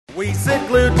We sit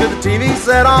glued to the TV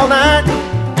set all night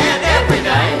and every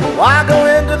day. Why go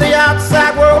into the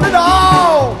outside world at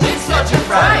all? It's such a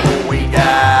fright. We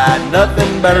got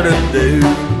nothing better to do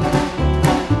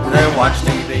than watch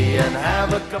TV and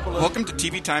have a couple of... Welcome to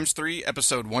TVx3,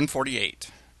 episode 148.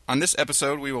 On this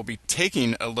episode, we will be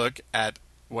taking a look at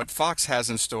what Fox has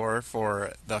in store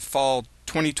for the fall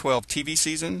 2012 TV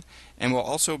season, and we'll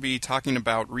also be talking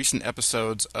about recent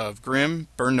episodes of Grimm,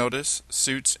 Burn Notice,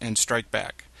 Suits, and Strike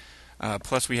Back.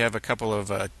 Plus, we have a couple of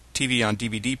TV on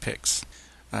DVD picks.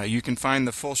 You can find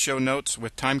the full show notes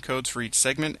with time codes for each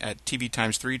segment at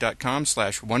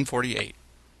tvx3.com/148.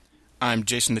 I'm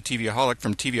Jason the TVaholic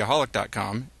from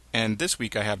tvaholic.com, and this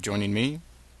week I have joining me...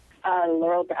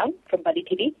 Laurel Brown from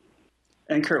BuddyTV.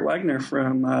 And Curt Wagner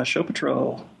from Show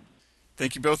Patrol.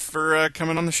 Thank you both for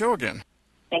coming on the show again.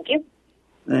 Thank you.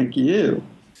 Thank you.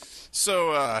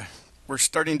 So, we're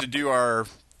starting to do our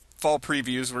fall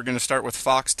previews. We're going to start with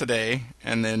Fox today,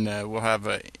 and then we'll have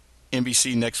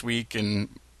NBC next week, and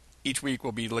each week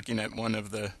we'll be looking at one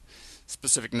of the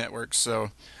specific networks.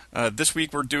 So, this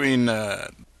week we're doing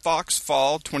Fox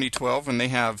Fall 2012, and they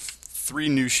have 3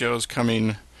 new shows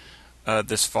coming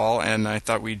this fall, and I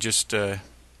thought we'd just,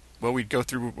 we'd go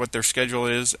through what their schedule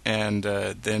is, and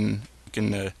then we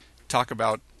can talk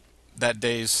about that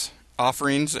day's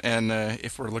offerings, and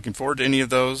if we're looking forward to any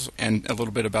of those, and a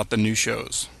little bit about the new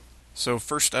shows. So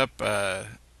first up,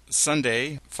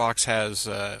 Sunday, Fox has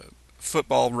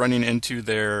football running into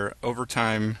their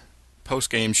overtime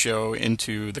post-game show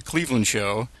into the Cleveland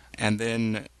show, and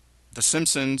then The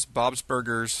Simpsons, Bob's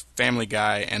Burgers, Family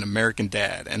Guy, and American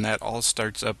Dad, and that all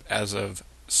starts up as of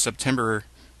September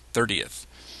 30th.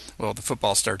 Well, the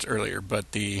football starts earlier, but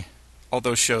all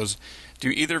those shows. Do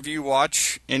either of you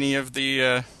watch any of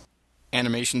the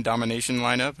animation domination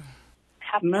lineup?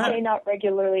 Not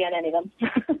regularly on any of them.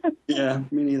 Yeah,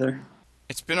 me neither.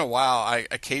 It's been a while. I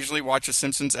occasionally watch a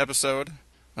Simpsons episode.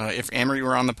 If Amory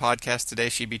were on the podcast today,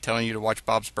 she'd be telling you to watch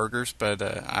Bob's Burgers, but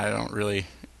I don't really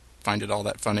find it all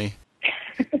that funny.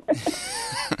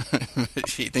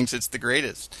 She thinks it's the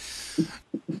greatest.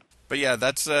 But yeah,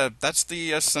 that's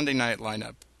the Sunday night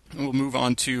lineup. We'll move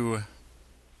on to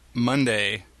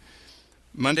Monday.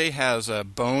 Monday has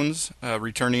Bones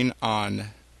returning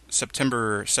on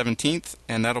September 17th,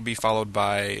 and that'll be followed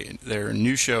by their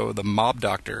new show, The Mob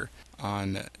Doctor,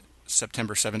 on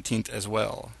September 17th as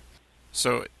well.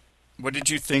 So, what did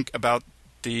you think about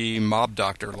The Mob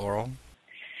Doctor, Laurel?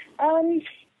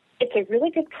 It's a really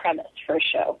good premise for a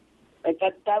show. Like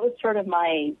that was sort of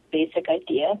my basic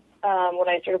idea. When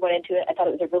I sort of went into it, I thought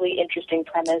it was a really interesting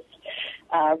premise,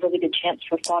 really good chance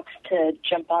for Fox to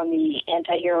jump on the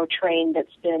anti-hero train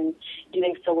that's been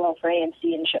doing so well for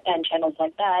AMC and channels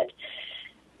like that.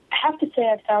 I have to say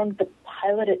I found the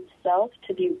pilot itself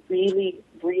to be really,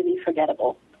 really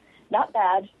forgettable. Not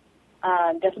bad.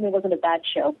 Definitely wasn't a bad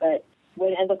show, but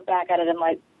when I look back at it, I'm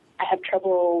like, I have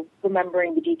trouble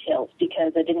remembering the details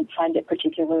because I didn't find it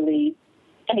particularly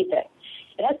anything.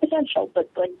 It has potential, but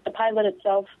like the pilot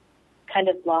itself, kind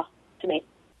of blah to me.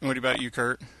 What about you,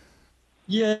 Curt?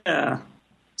 Yeah,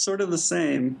 sort of the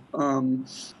same.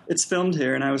 It's filmed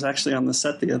here, and I was actually on the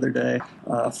set the other day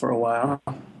for a while.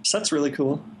 Set's really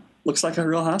cool. Looks like a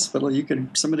real hospital.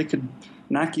 Somebody could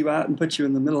knock you out and put you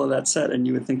in the middle of that set, and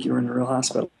you would think you were in a real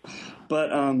hospital.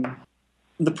 But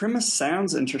the premise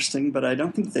sounds interesting, but I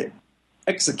don't think they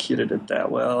executed it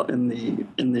that well in the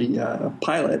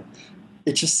pilot.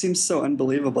 It just seems so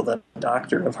unbelievable that the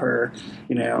doctor of her,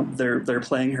 they're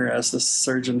playing her as this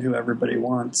surgeon who everybody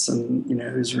wants and,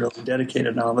 who's really dedicated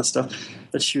and all this stuff,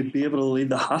 that she would be able to lead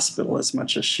the hospital as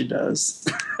much as she does.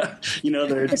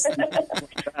 They're just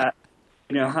like that.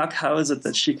 How is it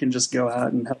that she can just go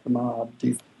out and help the mob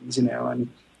do things, and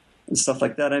stuff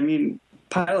like that? I mean,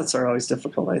 pilots are always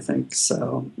difficult, I think,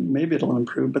 so maybe it'll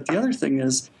improve. But the other thing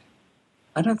is,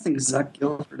 I don't think Zach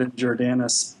Gilford and Jordana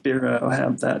Spiro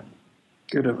have that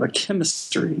good of a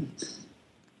chemistry,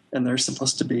 and they're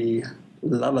supposed to be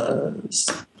lovers.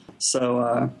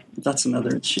 So that's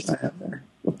another issue I have there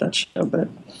with that show, but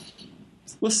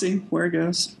we'll see where it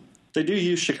goes. They do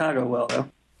use Chicago well, though.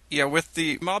 Yeah, with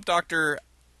the Mob Doctor,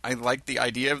 I like the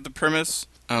idea of the premise.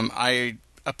 I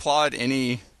applaud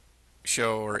any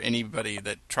show or anybody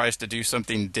that tries to do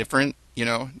something different,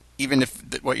 even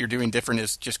if what you're doing different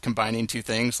is just combining two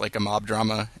things, like a mob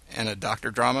drama and a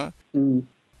doctor drama. Mm.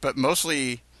 But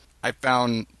mostly, I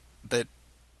found that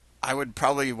I would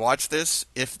probably watch this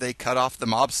if they cut off the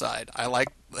mob side. I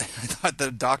thought the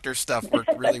doctor stuff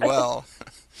worked really well,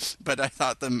 but I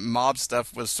thought the mob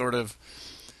stuff was sort of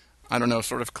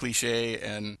cliche,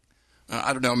 and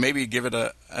I don't know, maybe give it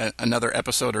another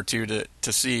episode or two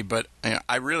to see, but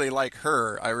I really like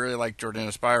her. I really like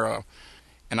Jordana Spiro,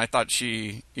 and I thought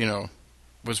she,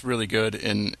 was really good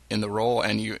in the role,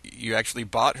 and you actually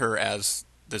bought her as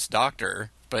this doctor.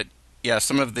 But yeah,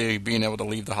 some of the being able to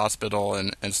leave the hospital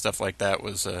and stuff like that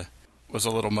was a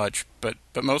little much, but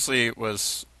mostly it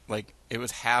was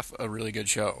half a really good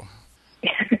show.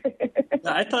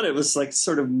 I thought it was like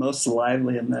sort of most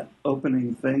lively in that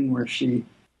opening thing where she,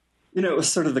 it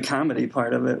was sort of the comedy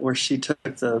part of it where she took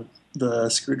the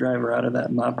screwdriver out of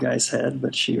that mob guy's head,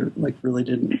 but she really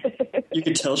didn't. You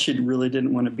could tell she really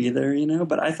didn't want to be there,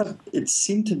 But I thought it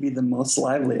seemed to be the most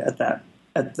lively at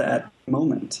that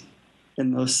moment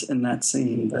in that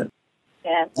scene. But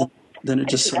then it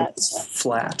just sort of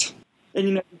flat.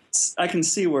 And I can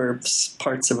see where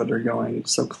parts of it are going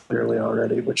so clearly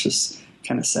already, which is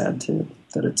kind of sad too,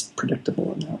 that it's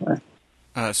predictable in that way.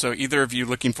 So either of you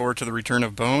looking forward to the return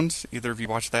of Bones? Either of you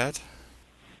watch that?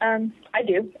 I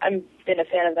do. I've been a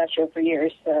fan of that show for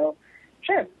years, so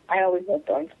sure. I always love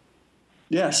Bones.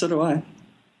 Yeah, so do I.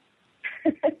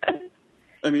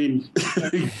 I mean,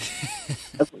 yeah.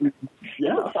 It's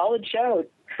a solid show.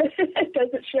 It does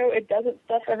its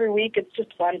stuff every week. It's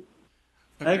just fun.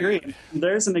 I agree.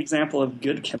 There's an example of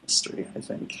good chemistry, I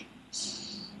think.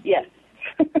 Yes. Yeah,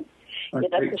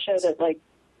 that's a show that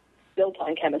built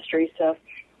on chemistry. So.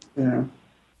 Yeah.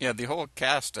 Yeah, the whole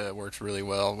cast works really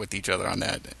well with each other on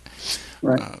that.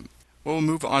 Right. We'll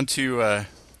move on to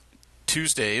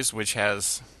Tuesdays, which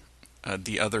has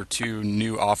the other two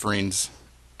new offerings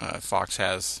Fox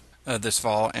has this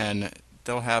fall, and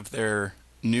they'll have their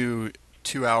new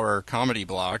 2-hour comedy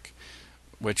block,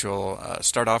 which will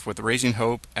start off with Raising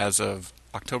Hope as of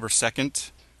October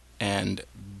 2nd, and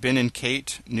Ben and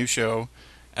Kate, new show,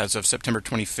 as of September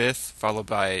 25th, followed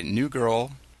by New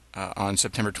Girl on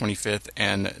September 25th,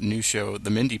 and new show The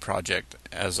Mindy Project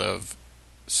as of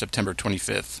September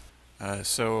 25th.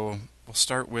 So we'll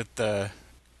start with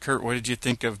Curt. What did you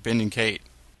think of Ben and Kate?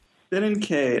 Ben and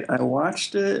Kate, I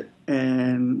watched it,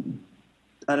 and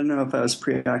I don't know if I was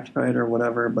preoccupied or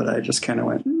whatever, but I just kind of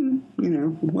went,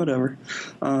 whatever.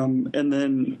 And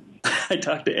then I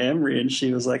talked to Amory, and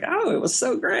she was like, "Oh, it was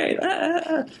so great!"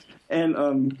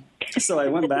 And so I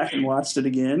went back and watched it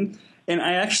again, and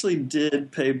I actually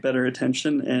did pay better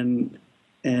attention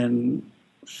and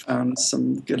found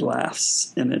some good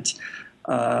laughs in it.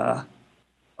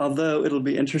 Although it'll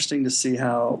be interesting to see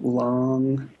how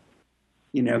long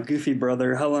Goofy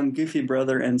Brother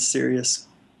and Serious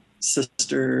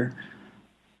Sister,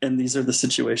 and these are the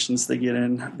situations they get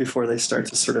in before they start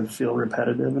to sort of feel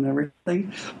repetitive and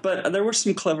everything. But there were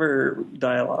some clever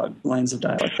lines of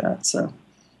dialogue like that, so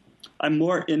I'm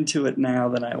more into it now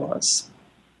than I was.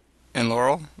 And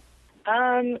Laurel?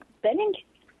 Ben and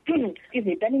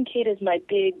Kate is my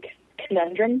big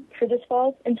conundrum for this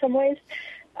fall in some ways.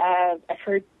 I've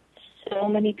heard so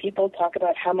many people talk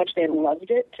about how much they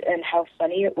loved it and how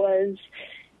funny it was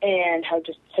and how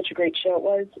just such a great show it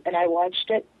was. And I watched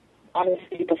it,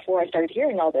 honestly, before I started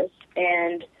hearing all this,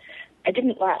 and I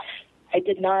didn't laugh. I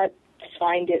did not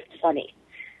find it funny.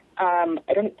 I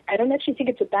don't actually think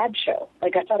it's a bad show. I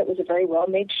thought it was a very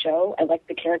well-made show. I liked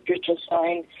the characters just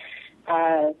fine.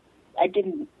 I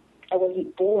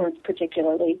wasn't bored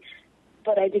particularly,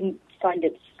 but I didn't find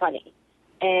it funny.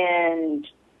 And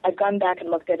I've gone back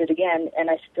and looked at it again, and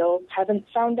I still haven't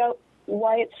found out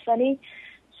why it's funny.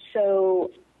 So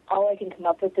all I can come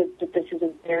up with is that this is a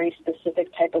very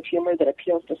specific type of humor that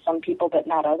appeals to some people but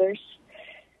not others,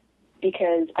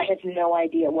 because I have no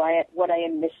idea what I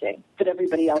am missing that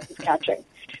everybody else is catching.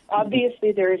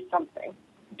 Obviously, there is something,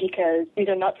 because these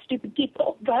are not stupid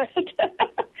people, but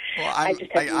I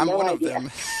just have no idea. I'm one of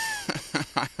them.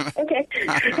 Okay.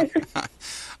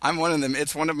 I'm one of them.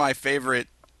 It's one of my favorite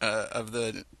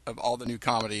of all the new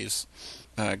comedies.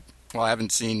 I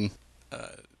haven't seen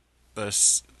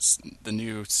the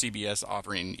new CBS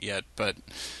offering yet, but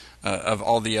of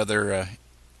all the other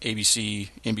ABC,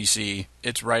 NBC,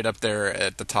 it's right up there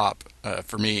at the top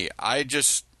for me. I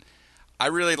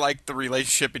really like the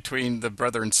relationship between the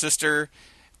brother and sister.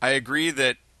 I agree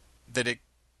that it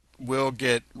will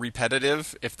get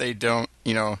repetitive if they don't,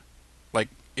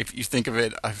 if you think of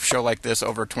it, a show like this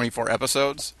over 24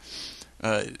 episodes,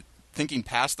 thinking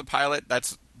past the pilot,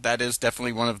 that is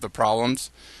definitely one of the problems.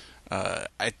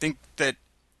 I think that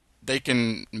they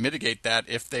can mitigate that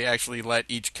if they actually let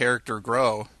each character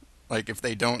grow. Like if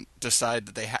they don't decide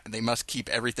that they must keep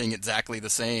everything exactly the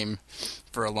same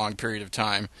for a long period of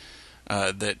time,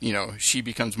 that she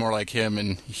becomes more like him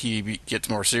and he gets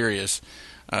more serious,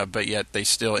 but yet they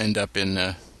still end up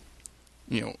in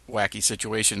wacky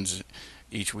situations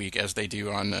each week as they do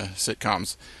on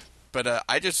sitcoms. But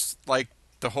I just like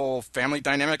the whole family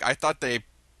dynamic. I thought they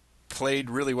played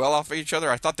really well off of each other.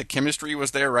 I thought the chemistry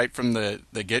was there right from the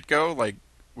get-go, like,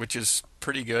 which is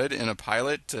pretty good in a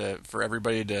pilot for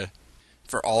everybody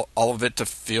for all of it to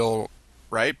feel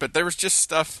right. But there was just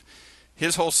stuff,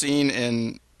 his whole scene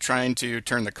in trying to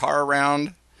turn the car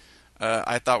around,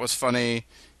 I thought was funny.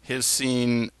 His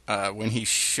scene when he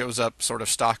shows up sort of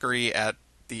stalkery at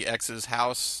the ex's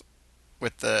house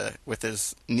with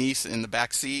his niece in the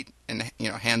back seat and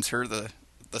hands her the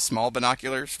small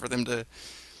binoculars for them to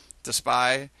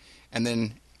spy, and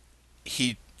then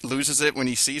he loses it when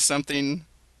he sees something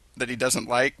that he doesn't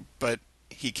like, but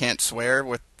he can't swear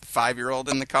with the 5-year-old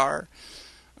in the car.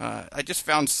 I just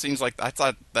found scenes like I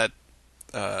thought that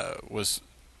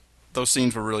those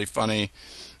scenes were really funny,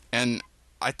 and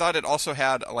I thought it also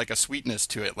had like a sweetness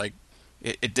to it. Like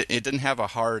it didn't have a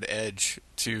hard edge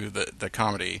to the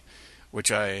comedy,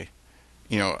 which I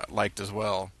liked as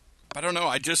well. I don't know.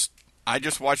 I just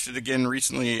watched it again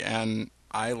recently, and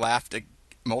I laughed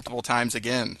multiple times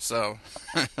again. So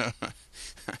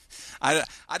I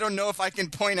don't know if I can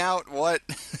point out what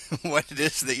it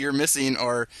is that you're missing,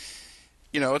 or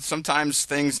sometimes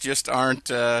things just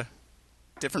aren't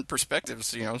different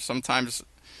perspectives. Sometimes,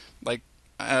 like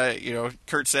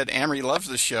Curt said, Amory loves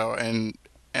the show, and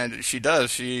she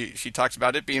does. She talks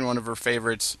about it being one of her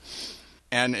favorites,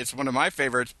 and it's one of my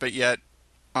favorites. But yet,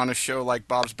 on a show like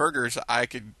Bob's Burgers, I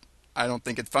don't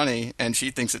think it's funny, and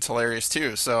she thinks it's hilarious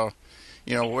too. So,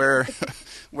 where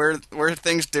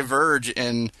things diverge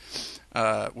in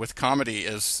with comedy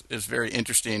is very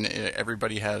interesting.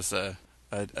 Everybody has a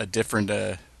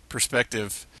different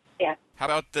perspective. Yeah. How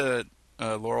about the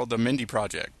Laurel, the Mindy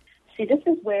Project? See, this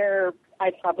is where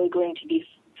I'm probably going to be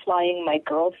flying my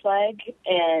girl flag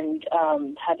and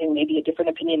having maybe a different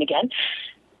opinion again.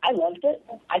 I loved it.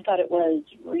 I thought it was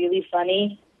really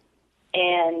funny.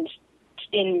 And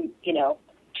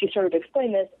to sort of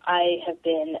explain this, I have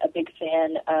been a big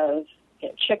fan of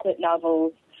chick lit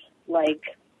novels like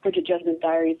Bridget Jones's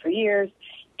Diary for years,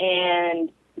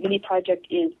 and Mini Project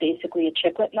is basically a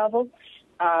chick lit novel,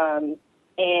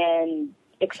 and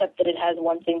except that it has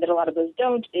one thing that a lot of those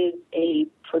don't, is a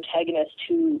protagonist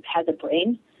who has a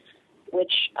brain,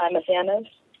 which I'm a fan of.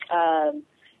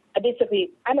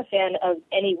 I'm a fan of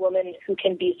any woman who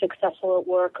can be successful at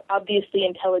work, obviously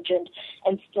intelligent,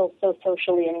 and still so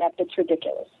socially inept it's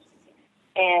ridiculous.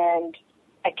 And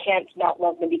I can't not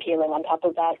love Mindy Kaling on top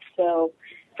of that. So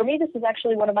for me, this is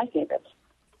actually one of my favorites.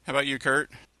 How about you,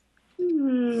 Curt?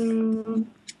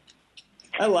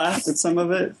 I laughed at some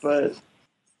of it, but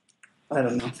I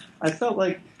don't know. I felt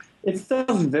like it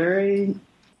felt very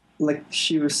like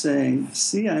she was saying,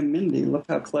 "See, I'm Mindy. Look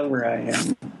how clever I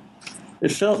am."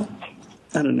 It felt,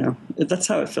 I don't know. That's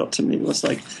how it felt to me. It was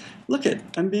like, look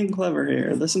I'm being clever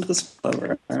here. Isn't this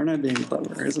clever? Aren't I being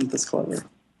clever? Isn't this clever?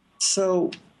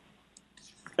 So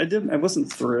I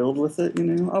wasn't thrilled with it,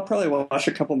 I'll probably watch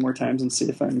a couple more times and see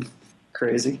if I'm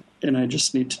crazy and I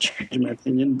just need to change my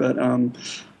opinion. But,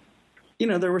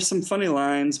 there were some funny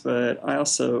lines, but I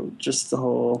also, just the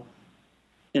whole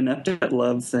inept at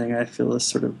love thing, I feel is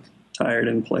sort of tired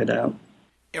and played out.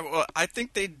 Yeah, well, I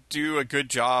think they do a good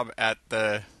job at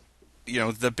the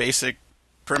basic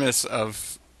premise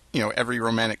of, every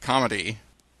romantic comedy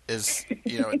is,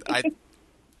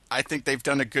 I think they've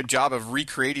done a good job of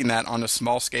recreating that on a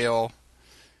small scale,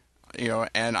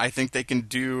 and I think they can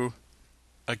do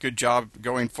a good job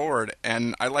going forward.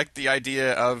 And I like the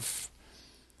idea of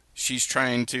she's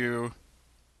trying to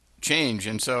change.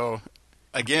 And so,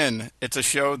 again, it's a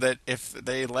show that if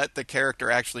they let the character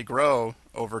actually grow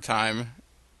over time,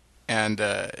 and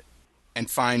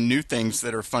find new things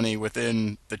that are funny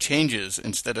within the changes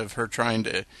instead of her trying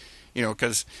to,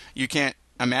 because you can't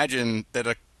imagine that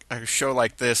a show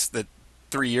like this, that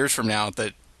 3 years from now,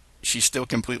 that she's still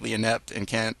completely inept and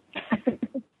can't.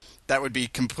 That would be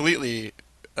completely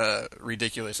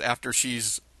ridiculous after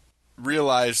she's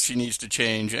realized she needs to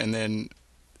change and then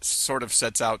sort of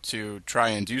sets out to try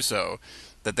and do so,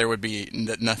 that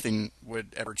nothing would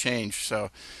ever change. So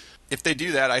if they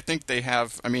do that, I think they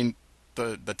have,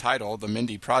 the title, the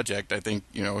Mindy Project, I think,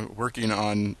 working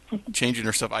on changing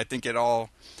herself, I think it all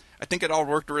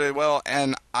worked really well.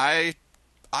 And I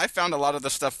found a lot of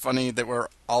the stuff funny that were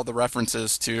all the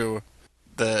references to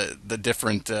the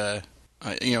different, the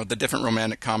different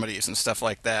romantic comedies and stuff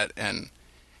like that.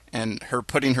 And her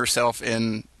putting herself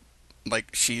in,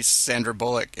 like, she's Sandra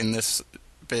Bullock in this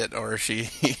bit, or she,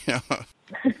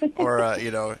 or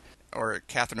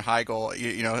Katherine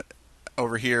Heigl,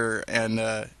 over here.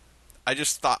 And, I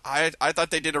just thought I thought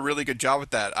they did a really good job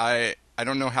with that. I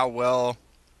don't know how well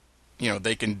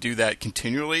they can do that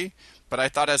continually, but I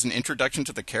thought as an introduction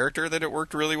to the character that it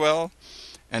worked really well,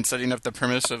 and setting up the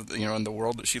premise of in the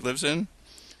world that she lives in.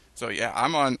 So yeah,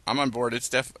 I'm on board.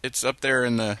 It's up there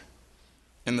in the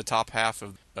top half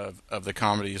of the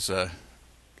comedies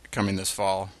coming this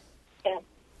fall. Yeah.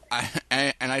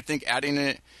 I think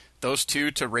adding those two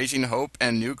to Raising Hope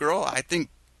and New Girl, I think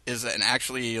is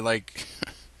actually like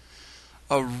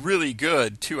a really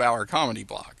good 2-hour comedy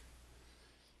block.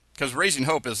 Because Raising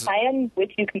Hope is... I am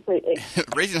with you completely.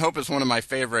 Raising Hope is one of my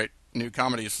favorite new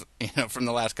comedies from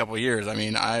the last couple of years. I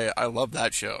mean, I love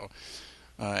that show.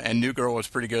 And New Girl was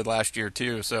pretty good last year,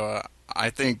 too. So I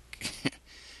think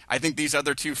these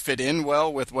other two fit in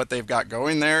well with what they've got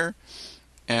going there.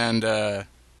 And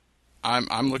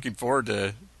I'm looking forward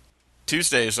to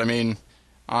Tuesdays. I mean,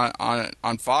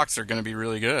 on Fox, they're going to be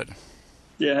really good.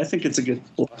 Yeah, I think it's a good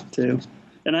block, too.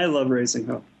 And I love Raising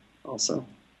Hope, also.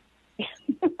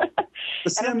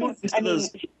 But see,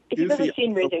 if you've ever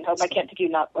seen Raising Hope, I can't think you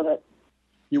not love it.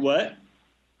 You what?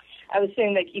 I was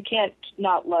saying that you can't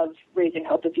not love Raising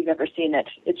Hope if you've ever seen it.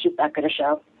 It's just that good a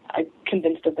show. I'm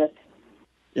convinced of this.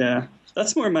 Yeah,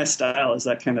 that's more my style, is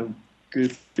that kind of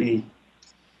goofy,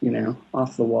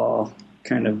 off the wall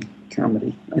kind of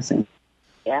comedy, I think.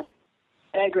 Yeah,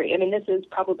 I agree. I mean, this is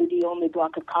probably the only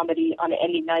block of comedy on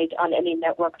any night on any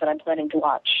network that I'm planning to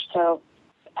watch. So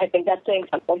I think that's saying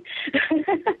something.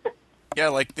 Yeah,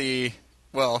 like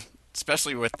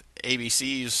especially with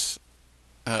ABC's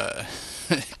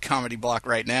comedy block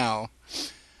right now,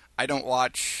 I don't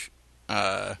watch,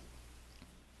 I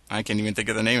can't even think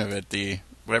of the name of it,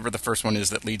 whatever the first one is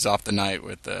that leads off the night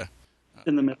with the...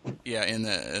 in the middle. Yeah,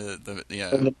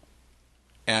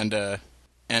 and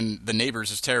The Neighbors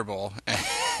is terrible.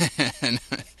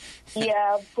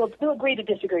 Yeah, we'll agree to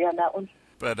disagree on that one.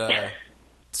 But,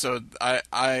 so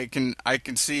I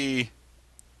can see...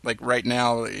 Like right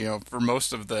now, for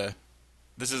most of this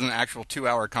is an actual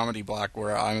 2-hour comedy block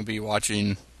where I'm gonna be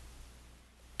watching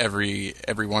every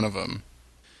one of them.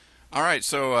 All right,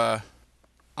 so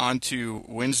on to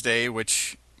Wednesday,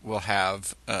 which will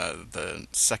have the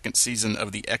second season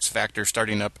of the X Factor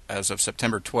starting up as of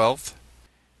September 12th,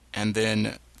 and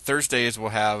then Thursdays will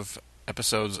have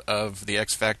episodes of the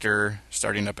X Factor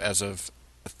starting up as of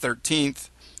the 13th,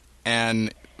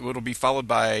 and it'll be followed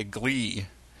by Glee.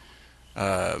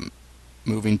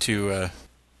 Moving to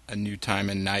a new time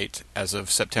and night as of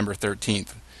September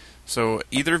 13th. So,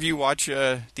 either of you watch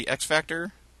the X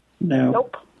Factor? No.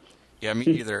 Nope. Yeah, me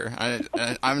either.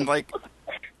 I'm like,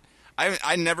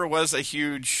 I never was a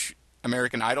huge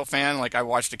American Idol fan. Like, I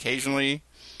watched occasionally.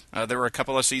 There were a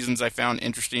couple of seasons I found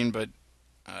interesting, but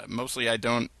mostly I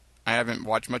haven't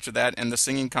watched much of that. And the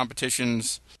singing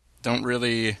competitions don't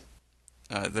really...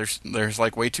 there's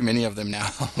like way too many of them now,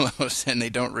 and they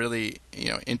don't really,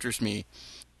 interest me.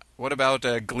 What about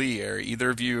Glee? Are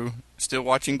either of you still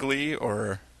watching Glee,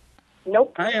 or?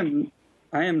 Nope. I am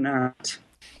not.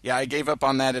 Yeah, I gave up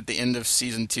on that at the end of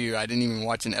season 2. I didn't even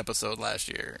watch an episode last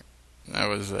year. That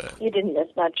was You didn't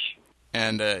miss much.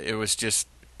 And it was just,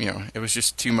 it was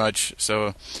just too much.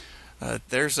 So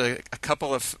there's a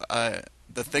couple of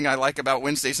the thing I like about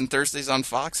Wednesdays and Thursdays on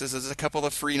Fox is there's a couple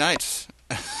of free nights.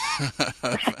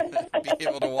 Be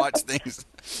able to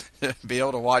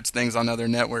watch things on other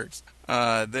networks.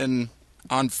 Then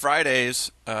on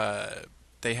Fridays,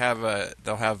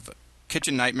 they'll have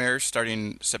Kitchen Nightmares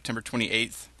starting September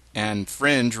 28th, and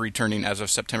Fringe returning as of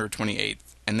September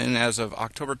 28th. And then as of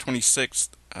October 26th,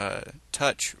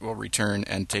 Touch will return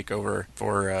and take over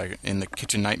for in the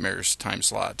Kitchen Nightmares time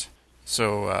slot.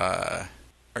 So, are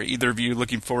either of you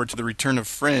looking forward to the return of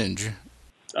Fringe?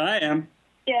 I am.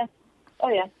 Yeah. Oh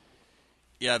yeah.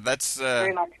 Yeah, that's.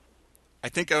 Very much. I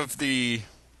think of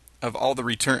all the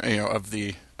return, of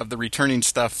the returning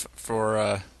stuff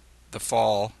for the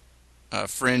fall.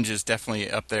 Fringe is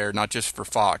definitely up there, not just for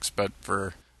Fox, but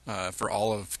for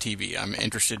all of TV. I'm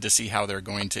interested to see how they're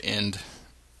going to end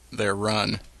their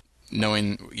run,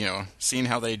 seeing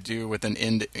how they do with an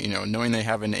end, knowing they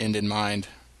have an end in mind.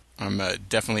 I'm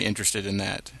definitely interested in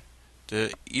that. Do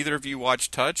either of you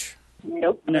watch Touch?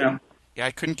 Nope. No. Yeah,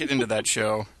 I couldn't get into that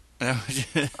show.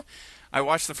 I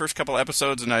watched the first couple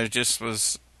episodes and I just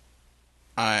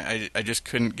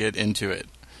couldn't get into it.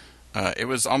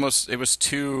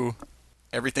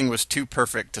 Everything was too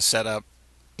perfect to set up,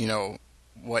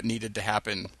 what needed to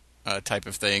happen, type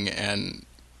of thing.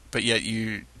 But yet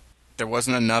there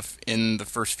wasn't enough in the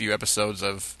first few episodes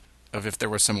of if there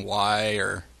was some why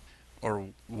or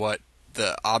what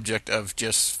the object of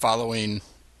just following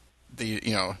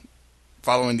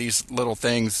these little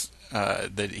things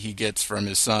that he gets from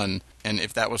his son, and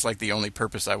if that was like the only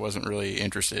purpose, I wasn't really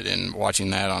interested in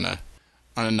watching that on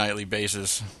a nightly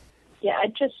basis. Yeah, I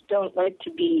just don't like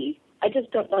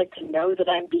to know that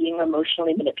I'm being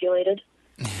emotionally manipulated,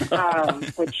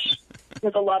 which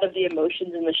with a lot of the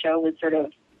emotions in the show would sort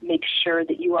of make sure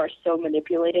that you are so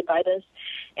manipulated by this.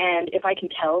 And if I can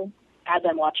tell as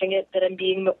I'm watching it that I'm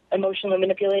being emotionally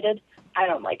manipulated, I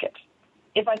don't like it.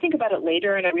 If I think about it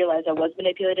later and I realize I was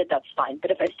manipulated, that's fine.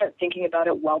 But if I start thinking about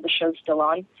it while the show's still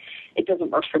on, it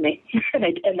doesn't work for me.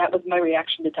 and that was my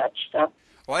reaction to Touch. So.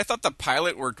 Well, I thought the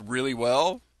pilot worked really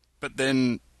well, but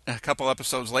then a couple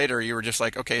episodes later, you were just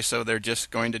like, okay, so they're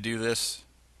just going to do this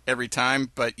every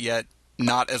time, but yet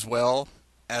not as well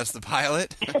as the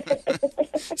pilot.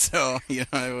 So,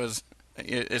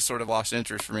 it sort of lost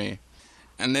interest for me.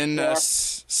 And then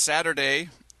Saturday,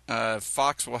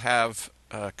 Fox will have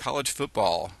college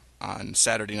football on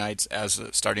Saturday nights as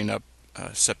starting up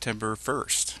September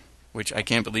 1st, which I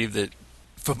can't believe that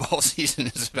football season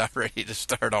is about ready to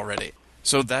start already.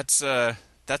 So that's a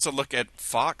look at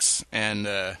Fox and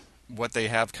what they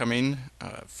have coming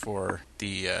for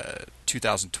the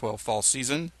 2012 fall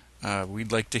season.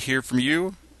 We'd like to hear from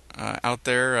you out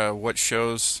there. What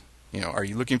shows, are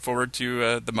you looking forward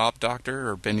to the Mop Doctor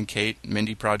or Ben and Kate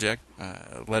Mindy Project?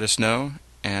 Let us know,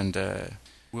 and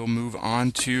we'll move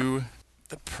on to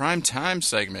the prime time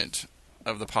segment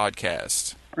of the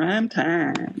podcast. Prime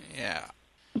time. Yeah.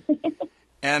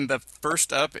 And the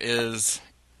first up is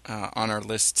on our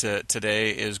list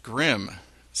today is Grimm,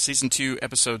 Season 2,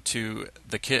 Episode 2,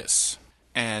 The Kiss.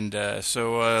 And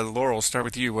so, Laurel, start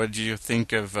with you. What did you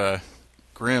think of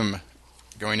Grimm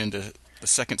going into the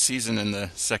second season and the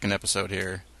second episode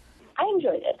here? I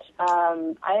enjoyed it.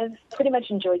 I've pretty much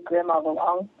enjoyed Grimm all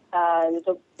along. There's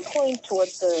a point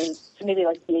towards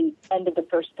the end of the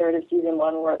first third of season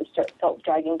 1 where it felt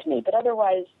dragging to me. But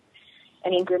otherwise,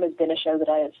 Grimm has been a show that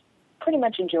I have pretty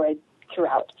much enjoyed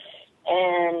throughout.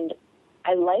 And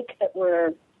I like that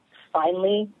we're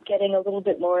finally getting a little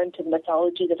bit more into the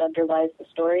mythology that underlies the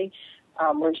story.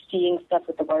 We're seeing stuff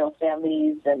with the royal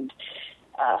families and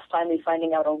finally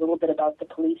finding out a little bit about the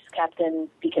police captain,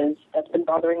 because that's been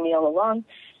bothering me all along.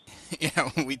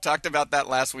 Yeah, we talked about that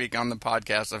last week on the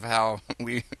podcast of how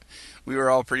we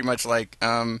were all pretty much like,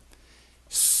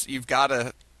 you've got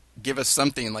to give us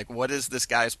something. Like, what is this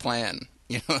guy's plan?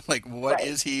 What right.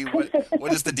 is he?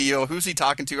 What is the deal? Who's he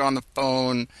talking to on the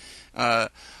phone?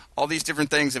 All these different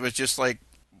things. It was just like,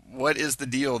 what is the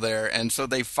deal there? And so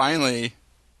they finally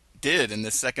did in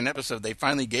this second episode. They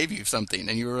finally gave you something,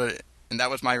 and that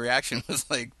was my reaction. Was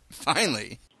like,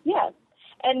 finally. Yeah,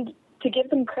 and to give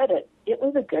them credit, it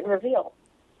was a good reveal.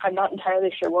 I'm not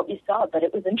entirely sure what we saw, but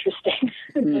it was interesting.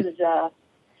 There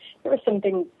was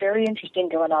something very interesting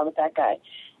going on with that guy,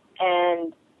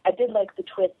 and I did like the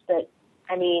twist that.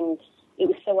 It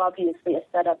was so obviously a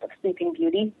setup of Sleeping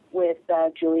Beauty with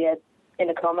Juliet in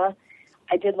a coma.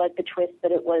 I did like the twist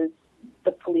that it was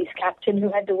the police captain who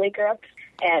had to wake her up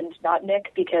and not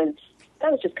Nick, because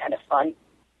that was just kind of fun.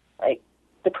 Like,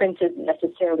 the prince isn't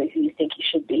necessarily who you think he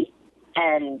should be.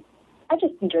 And I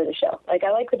just enjoy the show. Like,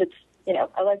 I like that it's,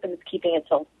 I like that it's keeping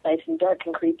itself nice and dark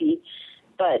and creepy,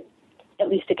 but at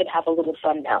least it can have a little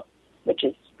fun now, which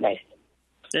is nice.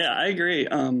 Yeah, I agree.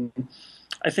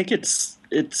 I think it's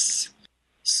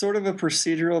sort of a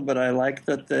procedural, but I like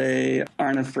that they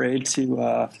aren't afraid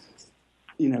to,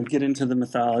 get into the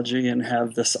mythology and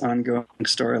have this ongoing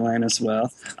storyline as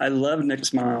well. I love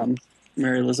Nick's mom,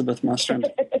 Mary Elizabeth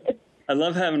Mustard. I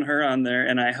love having her on there,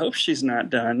 and I hope she's not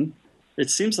done.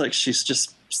 It seems like she's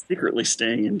just secretly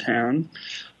staying in town,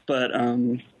 but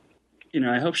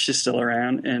I hope she's still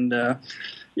around. And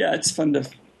it's fun to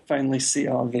finally see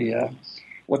all the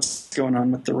what's going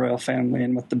on with the royal family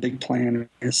and what the big plan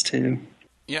is too.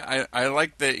 Yeah, I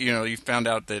like that, you found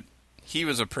out that he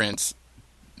was a prince,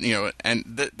 and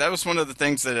that was one of the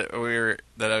things that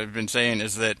I've been saying,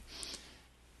 is that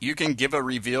you can give a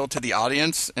reveal to the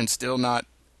audience and still not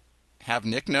have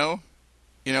Nick know.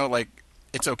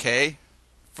 It's okay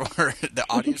for the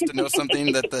audience to know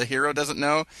something that the hero doesn't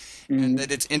know, and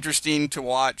that it's interesting to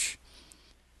watch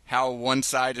how one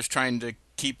side is trying to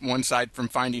keep one side from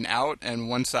finding out, and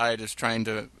one side is trying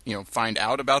to, find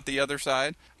out about the other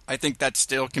side. I think that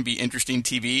still can be interesting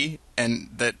TV, and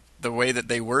that the way that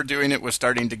they were doing it was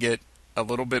starting to get a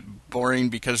little bit boring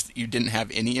because you didn't have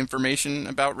any information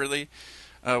about really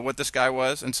what this guy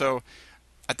was. And so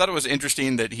I thought it was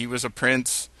interesting that he was a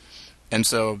prince, and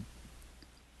so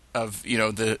of,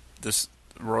 this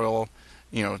royal,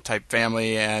 type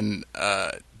family, and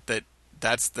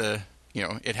that's the,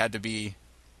 it had to be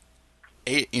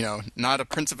not a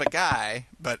prince of a guy,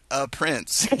 but a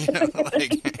prince,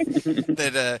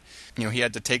 that, he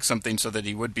had to take something so that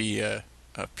he would be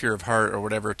pure of heart or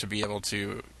whatever to be able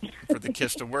to, for the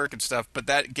kiss to work and stuff. But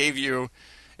that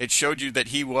it showed you that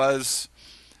he was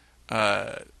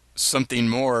something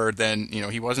more than,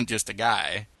 he wasn't just a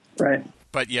guy. Right.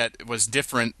 But yet it was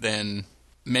different than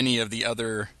many of the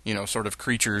other, sort of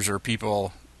creatures or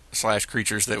people /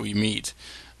 creatures that we meet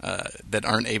that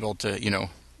aren't able to,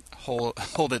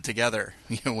 hold it together,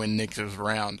 when Nick is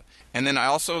around. And then I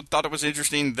also thought it was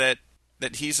interesting that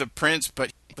he's a prince,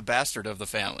 but the bastard of the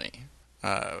family.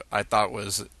 I thought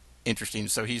was interesting.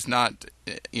 So he's not,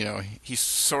 he's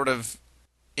sort of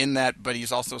in that, but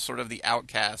he's also sort of the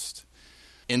outcast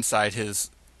inside his,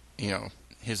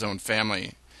 his own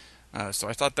family. So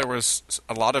I thought there was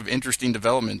a lot of interesting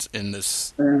developments in the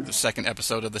second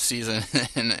episode of the season,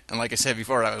 and like I said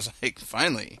before, I was like,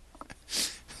 finally,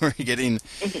 we're getting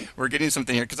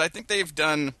something here, because I think they've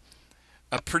done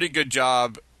a pretty good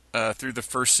job through the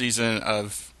first season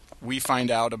of we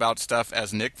find out about stuff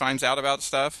as Nick finds out about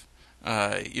stuff,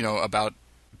 about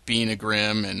being a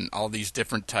Grimm and all these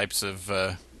different types of,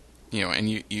 and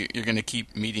you're going to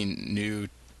keep meeting new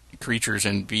creatures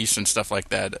and beasts and stuff like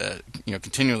that,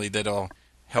 continually, that'll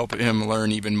help him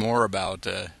learn even more about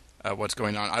what's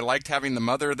going on. I liked having the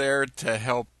mother there to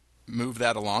help move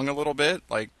that along a little bit,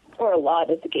 or a lot,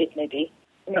 as the case may be.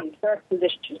 I mean, her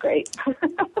exposition is great.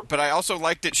 But I also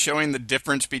liked it showing the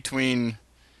difference between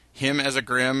him as a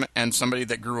Grimm and somebody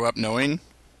that grew up knowing.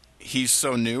 He's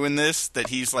so new in this that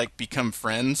he's become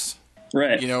friends,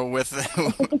 right? With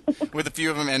with a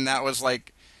few of them, and that was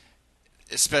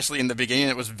especially in the beginning,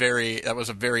 that was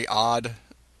a very odd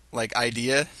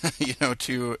idea,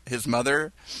 to his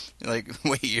mother.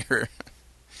 Wait,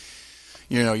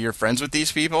 you're friends with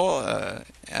these people?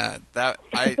 That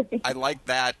I like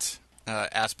that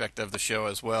aspect of the show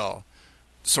as well.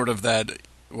 Sort of that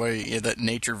way, that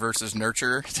nature versus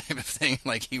nurture type of thing.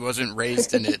 He wasn't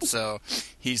raised in it, so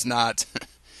he's not.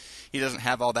 He doesn't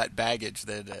have all that baggage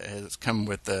that has come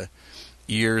with the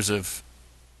years of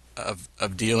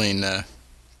dealing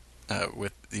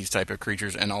with these type of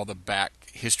creatures and all the back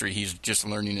history. He's just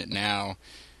learning it now,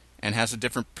 and has a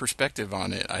different perspective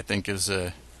on it. I think is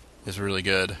really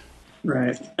good.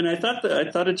 Right, and I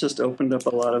thought it just opened up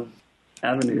a lot of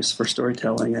avenues for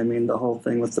storytelling. I mean, the whole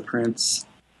thing with the prince,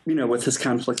 with his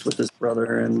conflict with his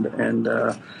brother, and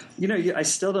I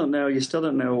still don't know. You still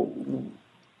don't know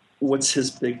what's his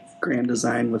big grand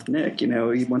design with Nick.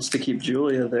 He wants to keep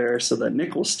Julia there so that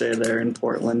Nick will stay there in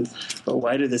Portland. But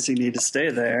why does he need to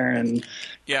stay there? And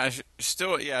I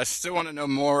still want to know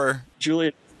more.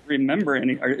 Julia remember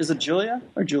any? Is it Julia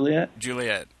or Juliet?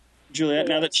 Juliet.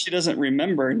 Now that she doesn't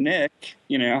remember Nick,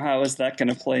 how is that going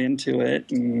to play into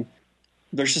it? And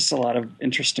there's just a lot of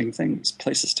interesting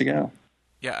places to go.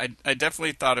 Yeah, I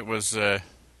definitely thought it was. They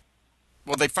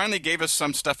finally gave us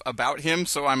some stuff about him,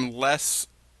 so I'm less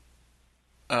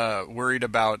worried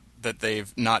about that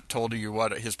they've not told you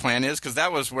what his plan is, because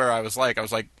that was where I was like,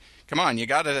 come on, you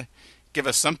got to give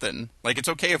us something. It's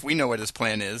okay if we know what his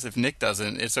plan is. If Nick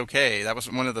doesn't, it's okay. That was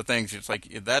one of the things. It's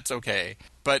that's okay.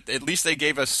 But at least they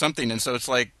gave us something, and so it's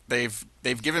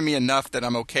they've given me enough that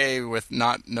I'm okay with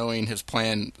not knowing his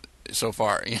plan so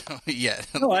far, yet.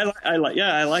 Oh, I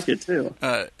like it too.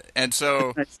 And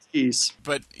so, nice tease.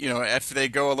 But if they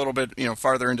go a little bit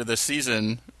farther into this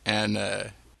season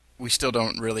and we still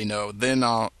don't really know, then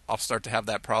I'll start to have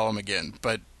that problem again.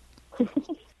 But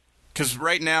because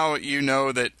right now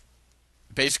that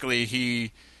basically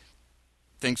he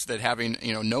thinks that having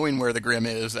knowing where the Grimm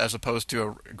is, as opposed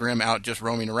to a Grimm out just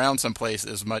roaming around someplace,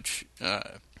 is much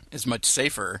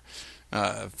safer.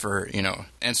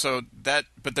 And so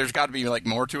but there's got to be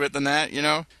more to it than that,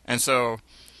 and so,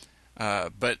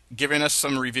 but giving us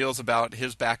some reveals about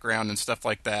his background and stuff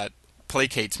like that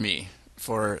placates me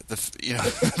for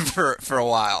for a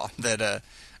while. That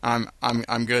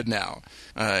I'm good now,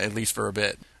 at least for a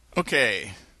bit.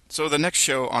 Okay, so the next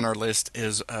show on our list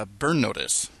is Burn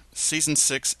Notice, Season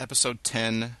 6, Episode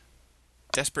 10,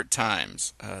 Desperate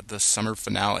Times, the summer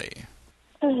finale.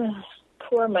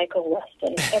 Poor Michael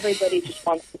Weston. Everybody just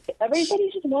wants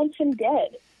him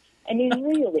dead. I mean,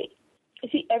 really,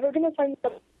 is he ever going to find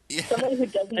someone who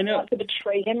doesn't want to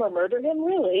betray him or murder him?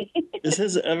 Really? Is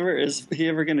he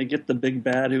ever going to get the big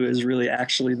bad who is really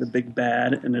actually the big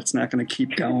bad, and it's not going to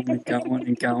keep going and going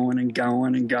and going and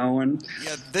going and going?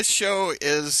 Yeah, this show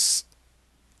is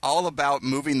all about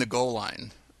moving the goal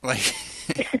line.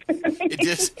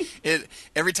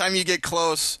 Every time you get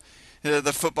close,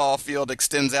 the football field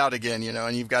extends out again,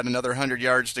 and you've got another 100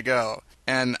 yards to go.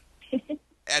 And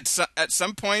at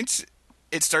some points,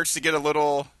 it starts to get a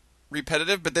little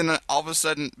repetitive, but then all of a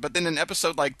sudden, an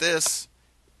episode like this,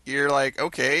 you're like,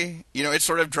 okay, it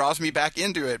sort of draws me back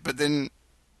into it. But then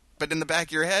but in the back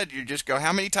of your head, you just go,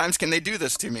 how many times can they do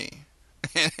this to me?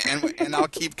 and I'll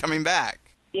keep coming back.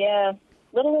 Yeah.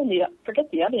 Let alone forget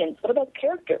the audience. What about the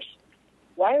characters?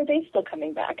 Why are they still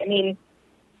coming back? I mean,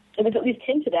 it was at least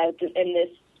hinted at in this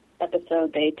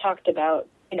episode. They talked about,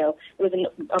 there was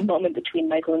a moment between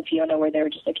Michael and Fiona where they were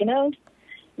just like,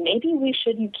 maybe we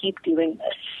shouldn't keep doing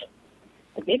this.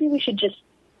 Like, maybe we should just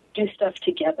do stuff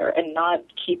together and not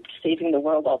keep saving the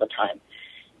world all the time.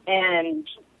 And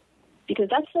because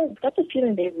that's a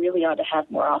feeling they really ought to have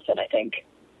more often, I think,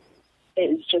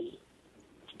 is just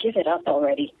give it up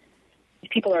already.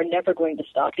 People are never going to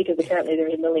stop because apparently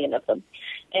there's a million of them,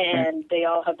 and they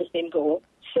all have the same goal.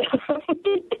 So.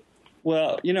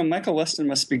 Well, Michael Weston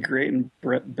must be great in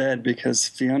bed because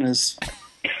Fiona's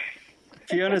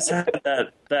had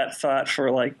that thought for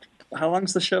like, how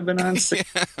long's the show been on?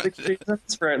 Six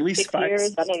seasons? For at least 5 years?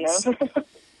 seasons. I don't know.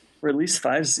 For at least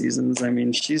 5 seasons. I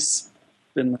mean, she's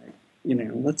been like,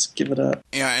 let's give it up.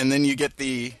 Yeah, and then you get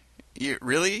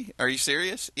really? Are you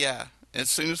serious? Yeah. As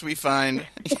soon as we find,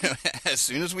 as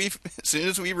soon as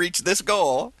we reach this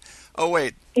goal, oh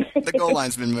wait, the goal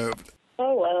line's been moved.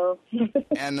 Oh well.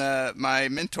 And my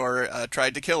mentor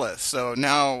tried to kill us, so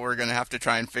now we're going to have to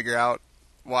try and figure out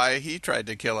why he tried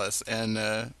to kill us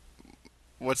and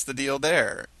what's the deal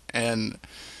there. And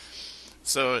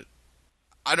so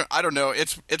I don't know.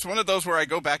 It's one of those where I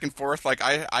go back and forth. Like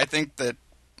I think that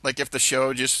like if the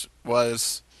show just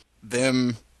was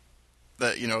them.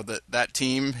 That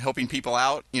team helping people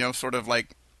out, sort of like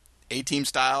A-Team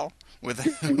style,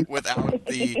 without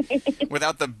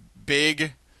the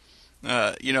big,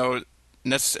 I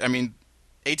mean,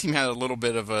 A-Team had a little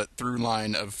bit of a through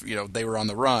line of, they were on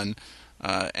the run,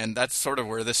 and that's sort of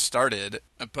where this started.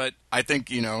 But I think,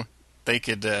 they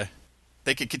could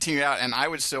continue out, and I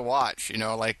would still watch,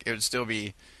 like it would still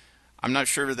be. I'm not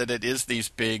sure that it is these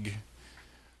big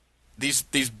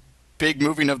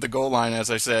moving of the goal line, as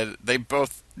I said, they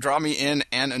both draw me in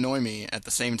and annoy me at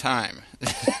the same time.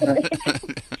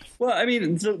 Well, I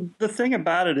mean, the thing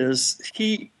about it is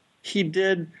he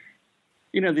did,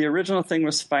 the original thing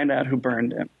was find out who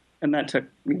burned him. And that took,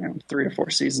 3 or 4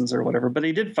 seasons or whatever. But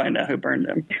he did find out who burned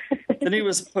him. Then he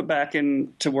was put back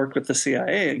in to work with the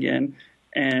CIA again.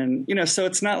 And, so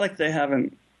it's not like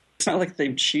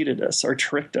they've cheated us or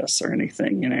tricked us or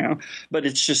anything, But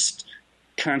it's just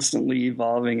constantly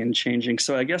evolving and changing.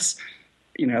 So I guess,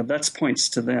 that's points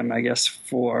to them, I guess,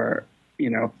 for,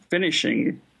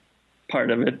 finishing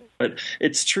part of it. But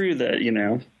it's true that,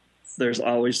 there's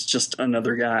always just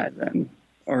another guy then,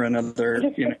 or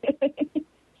another,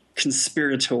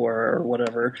 conspirator or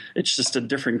whatever. It's just a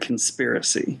different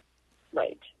conspiracy.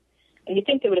 Right. And you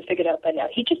think they would have figured out by now.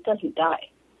 He just doesn't die.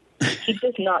 He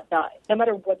does not die. No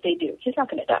matter what they do, he's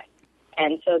not going to die.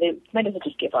 And so they might as well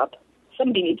just give up.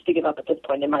 Somebody needs to give up at this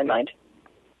point in my mind.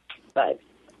 But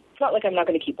it's not like I'm not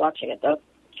going to keep watching it, though.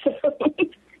 So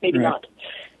maybe right. not.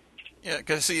 Yeah,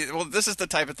 because, this is the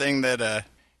type of thing that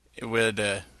it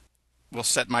will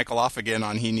set Michael off again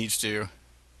on he needs to,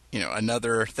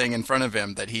 another thing in front of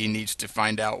him that he needs to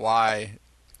find out why,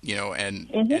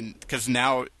 and because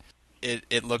now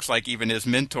it looks like even his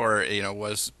mentor,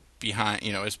 was behind,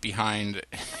 is behind,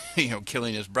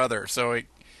 killing his brother. So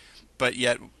but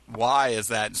yet, why is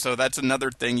that? So that's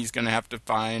another thing he's going to have to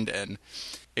find, and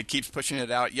it keeps pushing it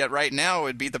out. Yet right now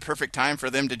would be the perfect time for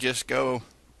them to just go.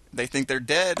 They think they're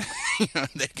dead.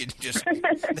 They could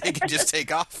just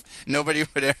take off. Nobody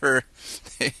would ever.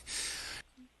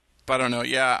 But I don't know.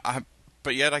 Yeah,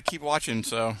 but yet I keep watching.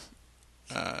 So,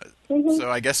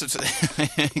 so I guess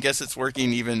it's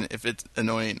working, even if it's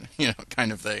annoying.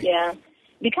 Kind of thing. Yeah, it'd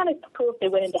be kind of cool if they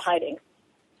went into hiding.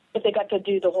 If they got to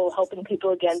do the whole helping people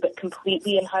again, but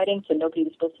completely in hiding, so nobody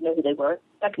was supposed to know who they were.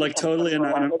 That could like be totally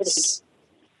anonymous.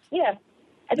 Yeah,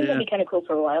 I think that'd be kind of cool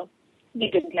for a while. Be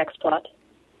a good next plot.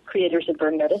 Creators of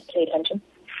Burn Notice, pay attention.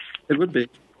 It would be.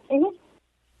 Mm-hmm.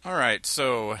 All right,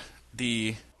 so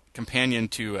the companion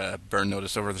to Burn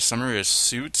Notice over the summer is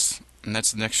Suits, and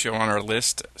that's the next show on our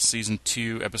list, Season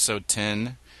 2, Episode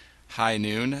 10, High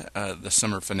Noon, the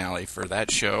summer finale for that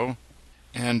show.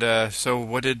 And so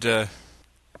what did...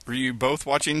 were you both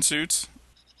watching Suits?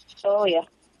 Oh, yeah.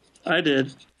 I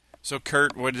did. So,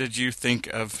 Curt, what did you think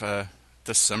of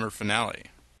the summer finale?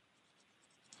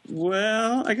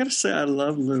 Well, I gotta say, I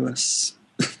love Lewis.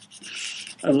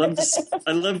 I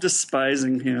love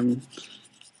despising him,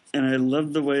 and I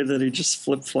love the way that he just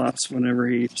flip-flops whenever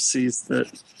he sees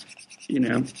that,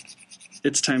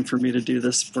 it's time for me to do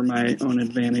this for my own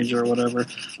advantage or whatever.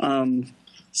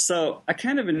 So I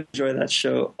kind of enjoy that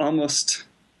show, almost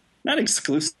not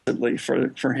exclusively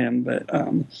for him, but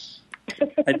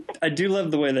I do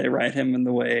love the way they write him and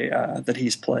the way that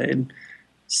he's played.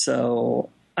 So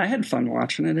I had fun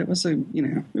watching it. It was a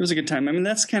good time. I mean,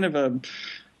 that's kind of a,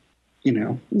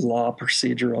 law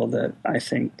procedural that I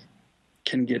think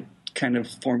can get kind of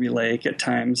formulaic at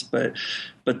times, but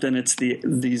then it's the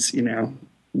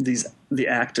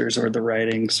actors or the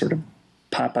writing sort of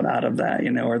popping out of that,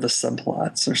 or the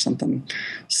subplots or something.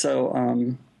 So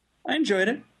I enjoyed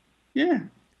it. Yeah.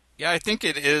 Yeah, I think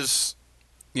it is,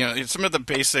 it's some of the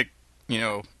basic,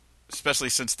 especially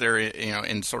since they're,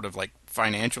 in sort of like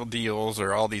financial deals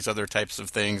or all these other types of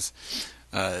things,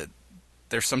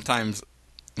 there's sometimes,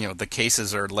 the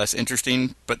cases are less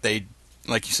interesting, but they,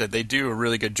 like you said, they do a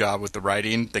really good job with the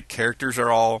writing. The characters are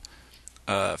all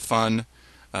fun,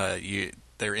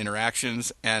 their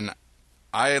interactions, and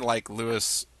I like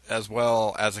Lewis as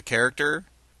well as a character.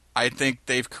 I think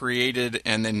they've created,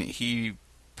 and then he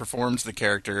performs the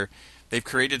character, they've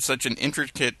created such an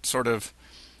intricate sort of,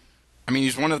 I mean,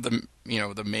 he's one of the,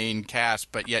 the main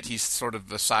cast, but yet he's sort of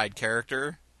the side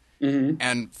character. Mm-hmm.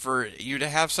 And for you to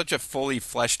have such a fully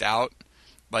fleshed out,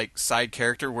 like, side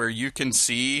character where you can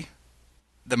see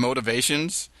the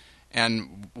motivations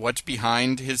and what's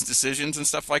behind his decisions and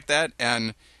stuff like that,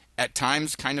 and at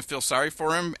times kind of feel sorry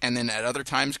for him, and then at other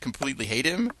times completely hate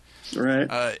him.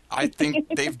 Right. I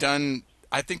think they've done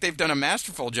a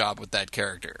masterful job with that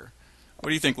character. What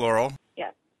do you think, Laurel?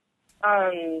 Yeah.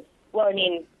 Well, I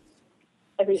mean,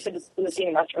 like you said, with being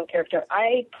a masterful character,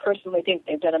 I personally think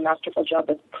they've done a masterful job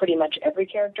with pretty much every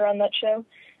character on that show.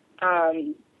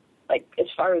 Like, as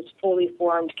far as fully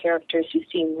formed characters who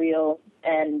seem real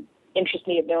and interest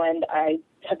me at no end, I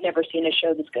have never seen a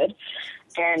show this good.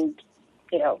 And,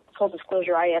 full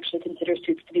disclosure, I actually consider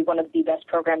Suits to be one of the best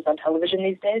programs on television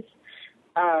these days.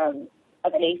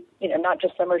 Of any, not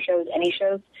just summer shows, any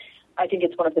shows. I think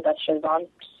it's one of the best shows on.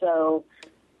 So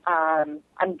I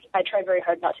try very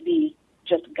hard not to be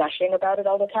just gushing about it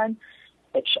all the time,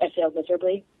 which I fail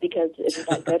miserably because it isn't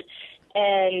that good.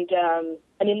 And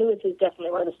I mean, Lewis is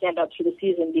definitely one of the standouts for the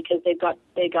season because they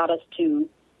got us to,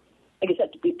 like I said,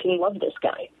 we can love this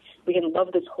guy. We can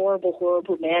love this horrible,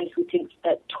 horrible man who thinks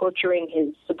that torturing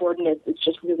his subordinates is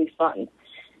just really fun,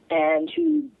 and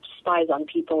who spies on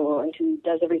people and who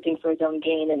does everything for his own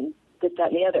gain and this,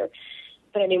 that, and the other.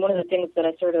 But I mean, one of the things that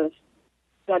I sort of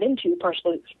got into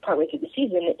partway through the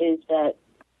season is that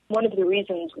one of the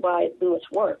reasons why Lewis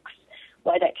works,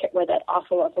 why that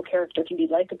awful, awful character can be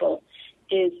likable,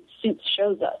 is Suits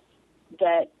shows us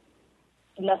that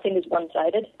nothing is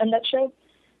one-sided in that show.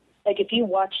 Like, if you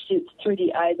watch Suits through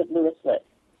the eyes of Lewis Litt,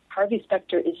 Harvey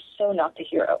Specter is so not the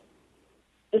hero.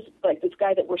 This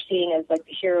guy that we're seeing as, like,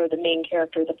 the hero, the main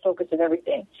character, the focus of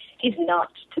everything, he's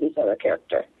not to this other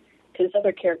character. To this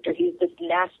other character, he's this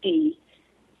nasty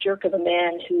jerk of a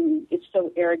man who is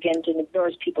so arrogant and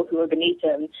ignores people who are beneath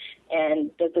him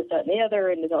and does this, that, and the other,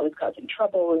 and is always causing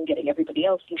trouble and getting everybody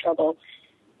else in trouble.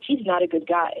 He's not a good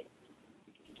guy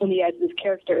in the eyes of this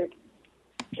character.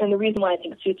 And the reason why I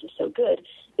think Suits is so good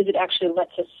is it actually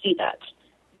lets us see that,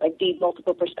 like, these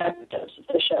multiple perspectives of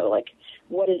the show, like,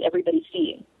 what is everybody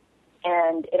seeing?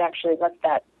 And it actually lets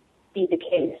that be the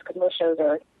case, because most shows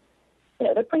are,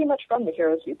 they're pretty much from the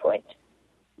hero's viewpoint.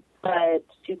 But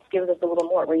Suits gives us a little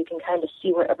more, where you can kind of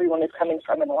see where everyone is coming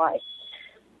from and why.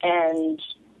 And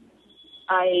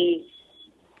I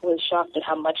was shocked at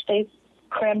how much they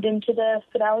crammed into the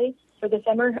finale for the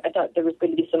summer. I thought there was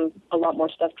going to be a lot more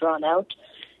stuff drawn out,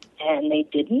 and they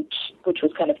didn't, which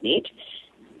was kind of neat.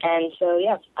 And so,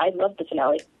 yeah, I loved the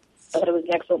finale. I thought it was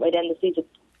an excellent way to end the season.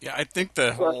 Yeah, I think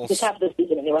the whole... Just half of the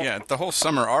season, anyway. Yeah, the whole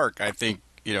summer arc, I think,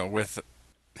 with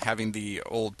having the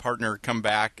old partner come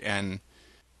back, and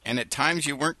at times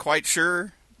you weren't quite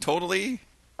sure, totally.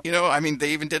 I mean,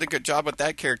 they even did a good job with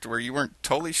that character, where you weren't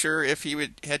totally sure if he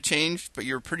had changed, but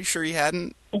you were pretty sure he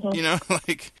hadn't, Mm-hmm.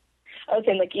 I was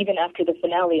saying, like, even after the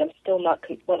finale, I'm still not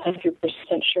 100%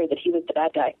 sure that he was the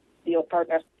bad guy, the old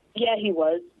partner. Yeah, he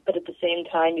was, but at the same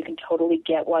time, you can totally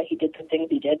get why he did the things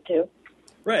he did, too.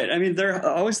 Right. I mean, there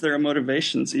are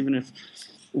motivations, even if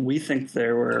we think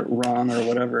they were wrong or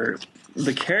whatever.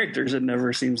 The characters, it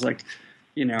never seems like,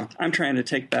 I'm trying to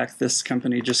take back this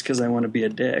company just because I want to be a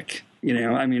dick.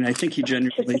 I mean, I think he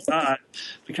genuinely thought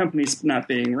the company's not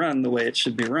being run the way it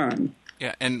should be run.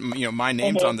 Yeah, and, my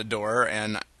name's on the door,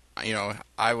 and,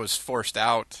 I was forced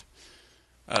out,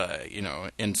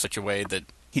 in such a way that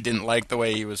he didn't like the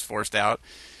way he was forced out.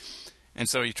 And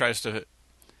so he tries to,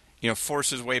 force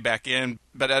his way back in.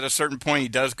 But at a certain point, he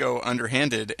does go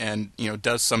underhanded and,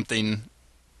 does something,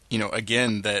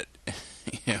 again that,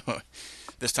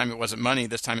 this time it wasn't money.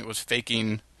 This time it was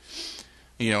faking,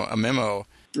 a memo.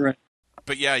 Right.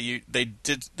 But yeah, they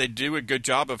do a good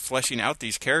job of fleshing out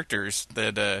these characters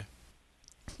that,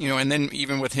 And then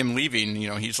even with him leaving,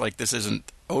 he's like, this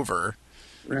isn't over.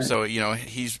 Right. So,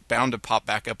 he's bound to pop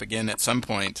back up again at some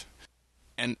point.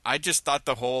 And I just thought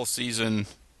the whole season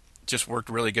just worked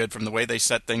really good from the way they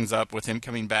set things up with him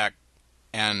coming back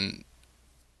and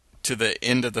to the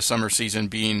end of the summer season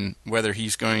being whether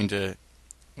he's going to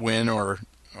win or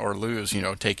lose,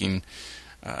 taking,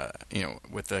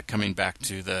 with the coming back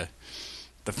to the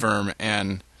firm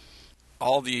and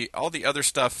all the other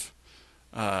stuff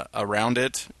around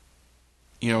it,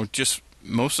 just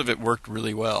most of it worked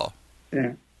really well.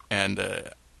 Yeah. And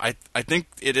I think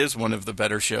it is one of the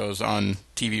better shows on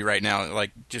TV right now,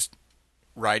 like just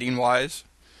writing-wise,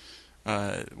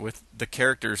 with the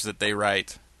characters that they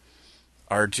write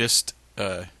are just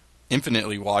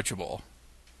infinitely watchable,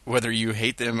 whether you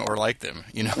hate them or like them,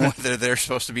 whether they're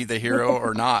supposed to be the hero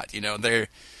or not, they're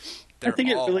I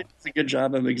think all... it really does a good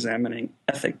job of examining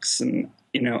ethics and,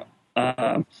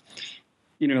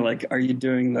 like, are you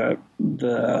doing the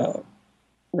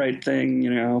right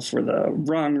thing, for the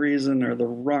wrong reason, or the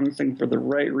wrong thing for the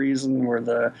right reason, or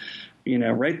the,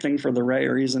 right thing for the right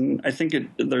reason. I think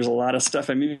there's a lot of stuff.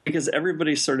 I mean, because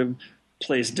everybody sort of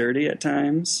plays dirty at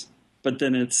times, but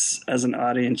then it's, as an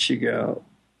audience, you go,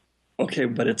 okay,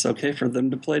 but it's okay for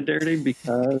them to play dirty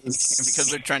because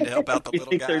they're trying to help out the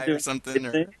little guy or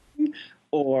something,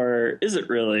 or is it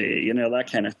really, that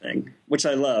kind of thing, which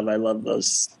I love. I love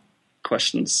those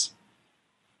questions,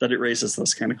 that it raises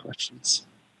those kind of questions.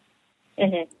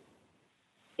 Mm-hmm.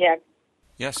 Yeah.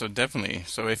 Yeah, so definitely.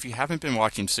 So if you haven't been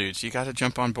watching Suits, you got to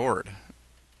jump on board.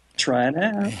 Try it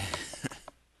out.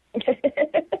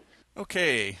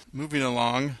 Okay, moving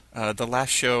along. The last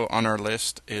show on our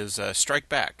list is Strike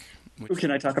Back. Ooh,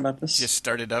 can I talk about this? Just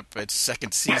started up its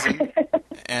second season.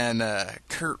 And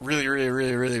Curt really, really,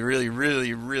 really, really, really,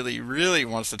 really, really, really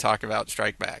wants to talk about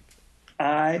Strike Back.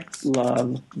 I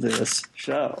love this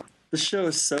show. The show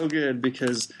is so good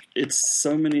because it's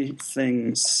so many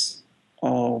things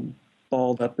all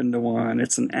balled up into one.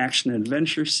 It's an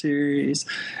action-adventure series.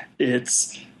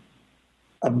 It's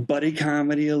a buddy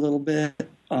comedy a little bit.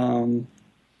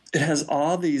 It has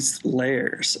all these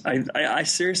layers. I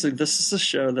seriously, this is a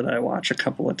show that I watch a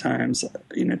couple of times,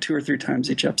 2 or 3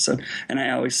 times each episode, and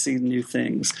I always see new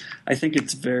things. I think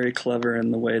it's very clever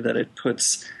in the way that it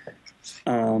puts,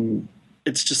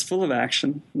 it's just full of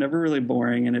action, never really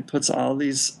boring, and it puts all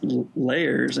these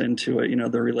layers into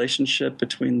it. The relationship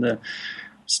between the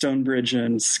Stonebridge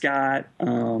and Scott,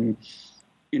 how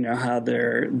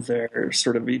they're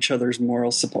sort of each other's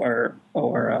moral support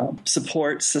or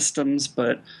support systems,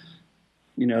 but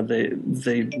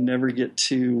they never get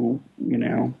too,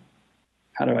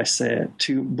 how do I say it,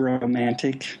 too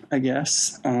romantic, I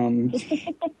guess.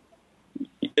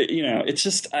 It's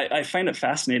just, I find it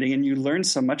fascinating, and you learn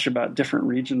so much about different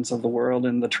regions of the world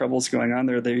and the troubles going on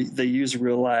there. They use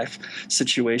real life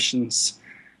situations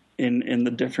in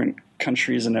the different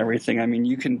countries and everything. I mean,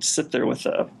 you can sit there with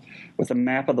a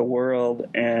map of the world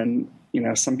and,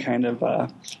 some kind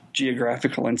of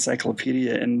geographical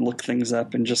encyclopedia and look things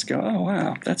up and just go, oh,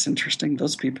 wow, that's interesting.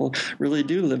 Those people really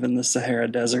do live in the Sahara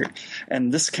Desert.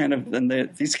 And these kind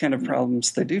of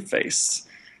problems they do face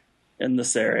in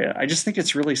this area. I just think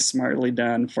it's really smartly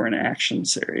done for an action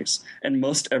series. And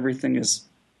most everything is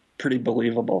pretty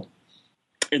believable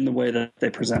in the way that they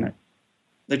present it.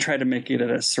 They try to make it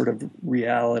as sort of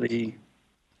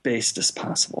reality-based as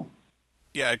possible.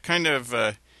 Yeah, it kind of,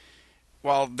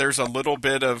 while there's a little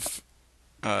bit of,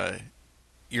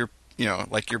 you're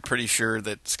pretty sure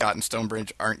that Scott and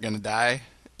Stonebridge aren't going to die,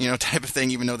 type of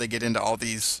thing, even though they get into all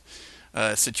these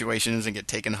situations and get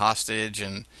taken hostage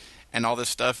and all this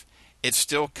stuff. It's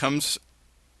still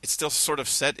sort of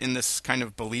set in this kind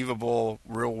of believable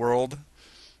real world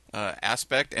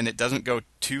aspect, and it doesn't go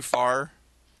too far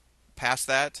past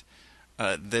that,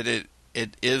 that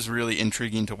it is really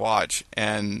intriguing to watch.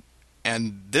 And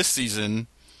this season,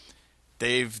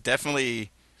 they've definitely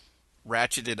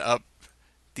ratcheted up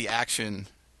the action.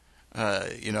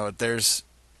 There's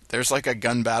like a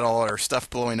gun battle or stuff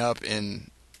blowing up in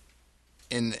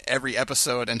every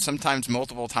episode, and sometimes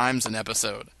multiple times an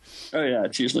episode. Oh yeah,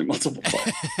 it's usually multiple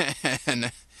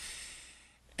times.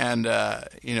 and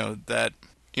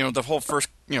the whole first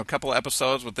couple of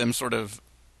episodes with them sort of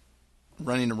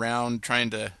running around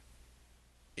trying to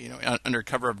under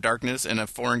cover of darkness in a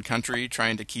foreign country,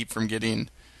 trying to keep from getting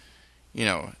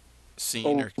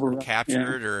seen or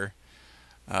captured, or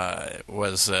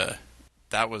was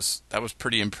that was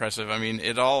pretty impressive. I mean,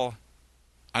 it all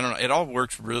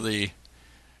works really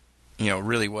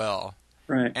really well,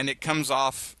 right? And it comes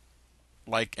off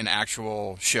like an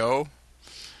actual show.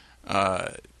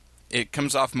 It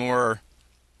comes off more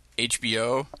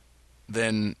HBO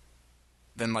than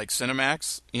than like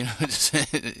Cinemax, you know,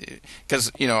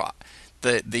 because you know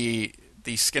the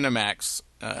Skinemax,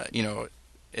 you know,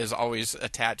 is always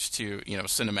attached to, you know,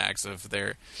 Cinemax of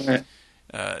their Right.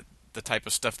 The type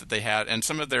of stuff that they had, and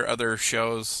some of their other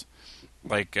shows,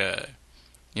 like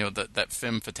you know, that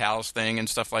Femme Fatales thing and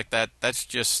stuff like that. That's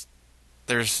just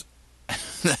that's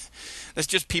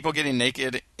just people getting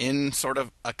naked in sort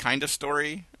of a kind of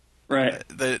story. Right.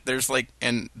 There's like,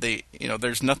 and you know,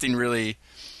 there's nothing really.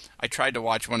 I tried to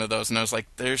watch one of those, and I was like,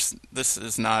 this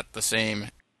is not the same.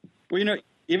 Well, you know,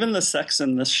 even the sex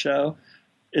in this show,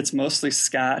 it's mostly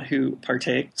Scott who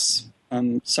partakes,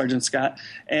 Sergeant Scott.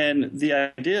 And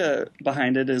the idea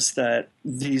behind it is that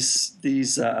these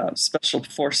special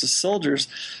forces soldiers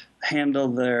handle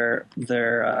the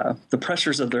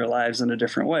pressures of their lives in a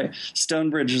different way.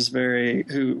 Stonebridge is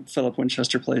who Philip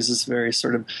Winchester plays, is very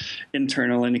sort of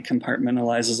internal, and he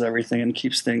compartmentalizes everything and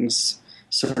keeps things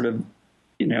sort of,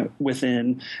 you know,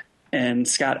 within. And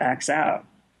Scott acts out,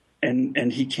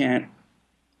 and he can't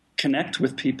connect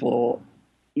with people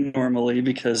normally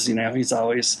because, you know, he's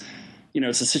always, you know,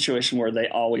 it's a situation where they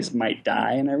always might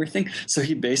die and everything. So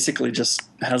he basically just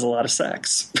has a lot of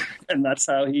sex, and that's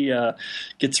how he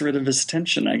gets rid of his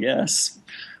tension, I guess.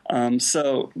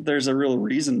 So there's a real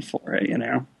reason for it, you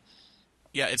know.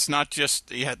 Yeah, it's not just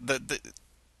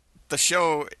the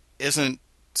show isn't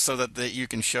so that you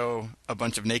can show a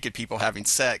bunch of naked people having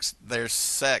sex. There's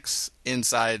sex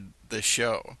inside the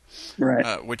show,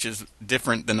 right? Which is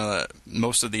different than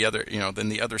most of the other, you know, than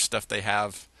the other stuff they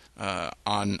have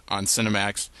on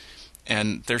Cinemax,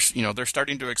 and they're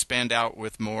starting to expand out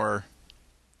with more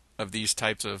of these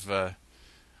types of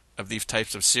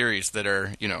series that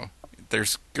are, you know,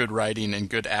 there's good writing and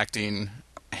good acting,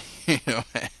 you know,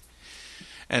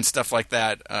 and stuff like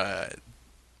that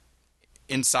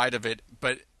inside of it,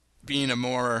 but being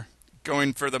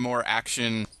going for the more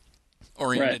action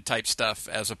oriented type stuff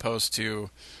as opposed to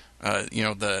you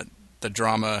know, the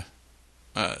drama,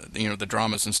 you know, the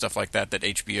dramas and stuff like that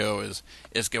HBO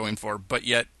is going for, but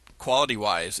yet quality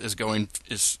wise is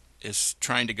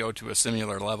trying to go to a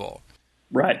similar level.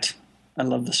 Right. I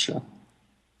love this show.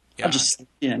 Yeah. I'll just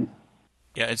in.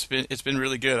 Yeah, it's been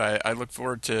really good. I look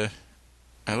forward to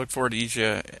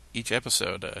each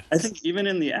episode. I think even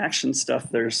in the action stuff,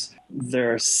 there's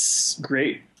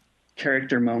great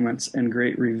character moments and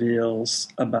great reveals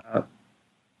about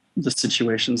the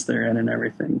situations they're in and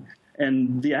everything.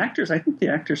 And I think the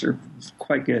actors are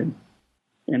quite good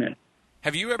in it.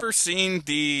 Have you ever seen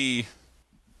the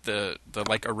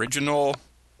like original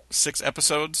 6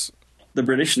 episodes? The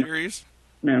British series?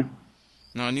 No.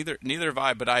 No, neither have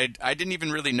I. But I didn't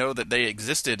even really know that they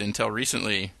existed until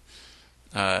recently.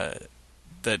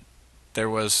 That there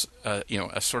was you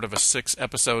know, a sort of a 6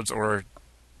 episodes or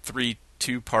 3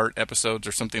 2-part episodes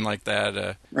or something like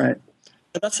that. Right.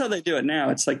 But that's how they do it now.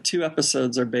 It's like 2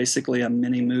 episodes are basically a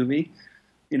mini movie.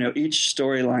 You know, each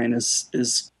storyline is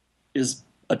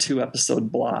a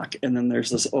 2-episode block, and then there's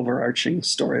this overarching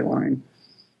storyline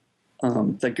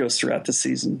that goes throughout the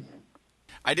season.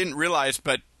 I didn't realize,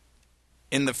 but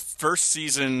in the first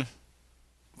season,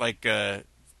 like the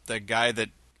guy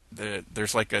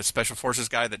there's like a special forces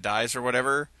guy that dies or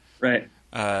whatever. Right.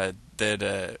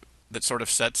 That sort of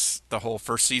sets the whole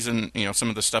first season, you know, some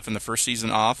of the stuff in the first season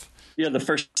off. Yeah, the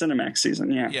first Cinemax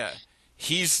season, yeah. Yeah.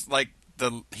 He's like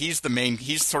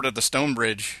he's sort of the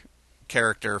Stonebridge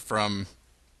character from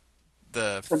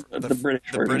the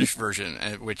British version,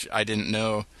 which I didn't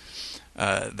know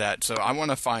that. So I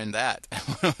want to find that.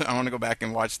 I want to go back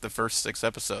and watch the first 6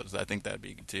 episodes. I think that'd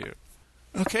be good too.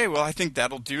 Okay, well, I think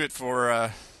that'll do it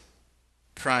for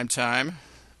Prime Time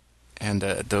and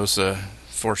those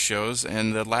 4 shows.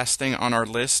 And the last thing on our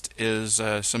list is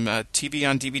some TV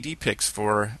on DVD picks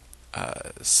for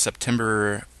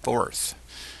September 4th,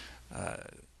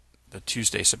 the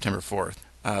Tuesday, September 4th.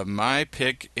 My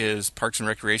pick is Parks and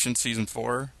Recreation Season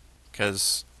 4,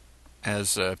 because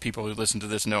as people who listen to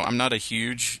this know, I'm not a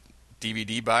huge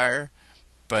DVD buyer,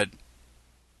 but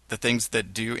the things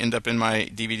that do end up in my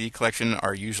DVD collection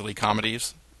are usually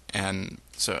comedies, and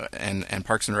so and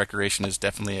Parks and Recreation is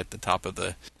definitely at the top of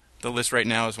the list right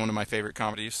now as one of my favorite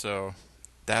comedies, so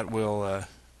that will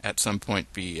at some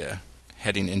point be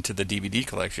heading into the DVD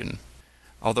collection.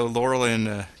 Although Laurel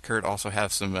and Curt also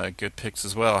have some good picks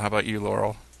as well. How about you,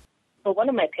 Laurel? Well, one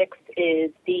of my picks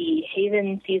is the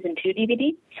Haven Season 2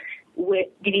 DVD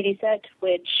set,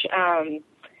 which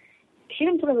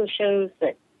Haven's one of those shows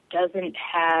that doesn't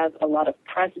have a lot of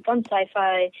press. It's on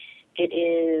Sci-Fi. It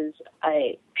is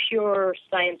a pure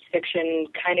science fiction,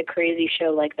 kind of crazy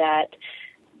show like that.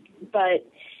 But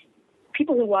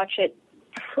people who watch it,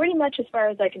 pretty much as far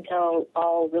as I can tell,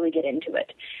 all really get into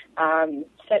it.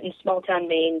 Set in small-town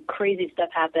Maine, crazy stuff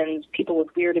happens, people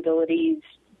with weird abilities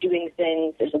doing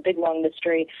things, there's a big, long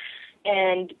mystery.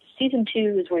 And season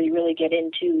 2 is where you really get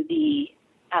into the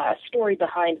story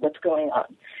behind what's going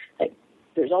on. Like,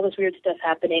 there's all this weird stuff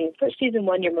happening. For season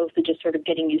 1, you're mostly just sort of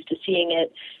getting used to seeing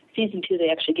it. Season 2, they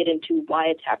actually get into why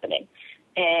it's happening.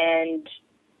 And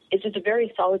it's just a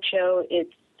very solid show.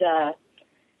 It's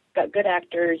got good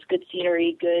actors, good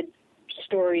scenery, good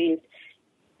stories,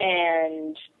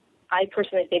 and I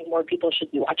personally think more people should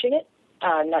be watching it,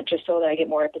 not just so that I get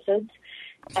more episodes,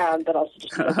 but also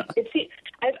just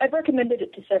I've recommended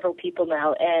it to several people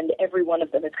now, and every one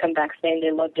of them has come back saying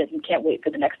they loved it and can't wait for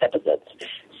the next episodes.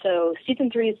 So season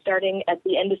 3 is starting at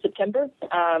the end of September,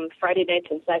 Friday nights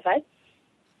on Sci-Fi.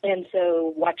 And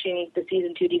so watching the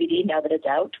season 2 DVD now that it's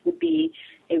out would be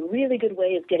a really good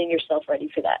way of getting yourself ready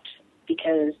for that,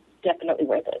 because definitely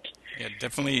worth it. Yeah,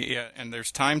 definitely. Yeah, and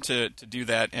there's time to do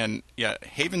that. And yeah,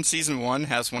 Haven season 1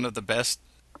 has one of the best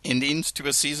endings to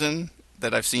a season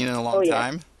that I've seen in a long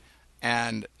time.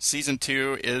 And season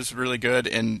 2 is really good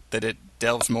in that it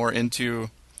delves more into,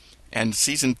 and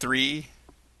season 3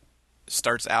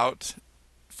 starts out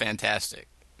fantastic.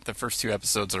 The first 2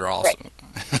 episodes are awesome.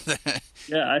 Right.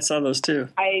 Yeah, I saw those too.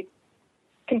 I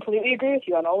completely agree with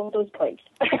you on all of those points.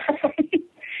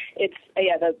 It's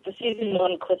the season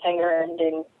 1 cliffhanger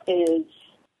ending is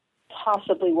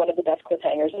possibly one of the best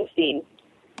cliffhangers I've seen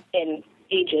in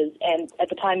ages, and at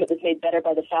the time it was made better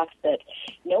by the fact that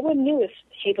no one knew if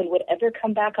Haven would ever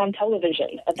come back on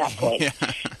television at that point. Yeah.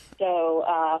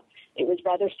 So it was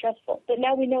rather stressful. But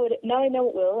now we know it. Now I know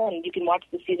it will, and you can watch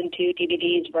the season 2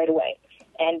 DVDs right away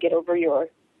and get over your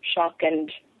shock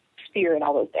and fear and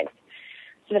all those things.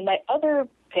 So then my other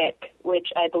pick, which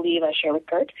I believe I share with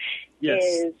Curt, yes,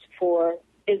 is for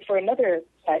another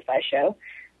sci-fi show,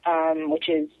 which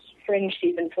is Fringe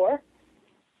season 4.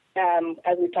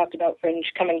 As we've talked about Fringe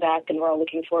coming back, and we're all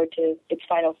looking forward to its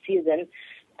final season.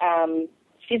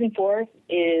 Season 4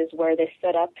 is where they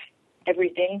set up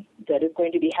everything that is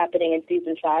going to be happening in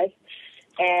season 5,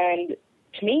 and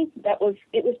to me,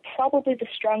 it was probably the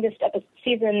strongest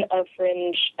season of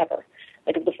Fringe ever.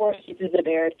 Like, of the 4 seasons that have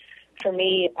aired, for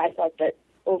me, I thought that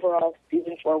overall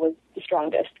season 4 was the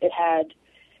strongest. It had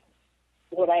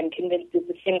what I'm convinced is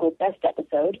the single best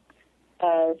episode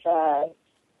of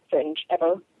Fringe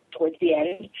ever towards the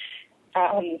end,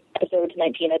 episode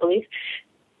 19, I believe.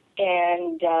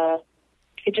 And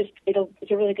it's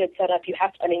a really good setup. You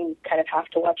kind of have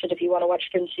to watch it if you want to watch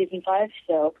Fringe season 5.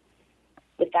 So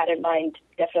with that in mind,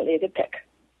 definitely a good pick.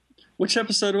 Which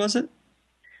episode was it?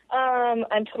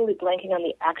 I'm totally blanking on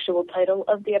the actual title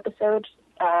of the episode,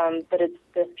 but it's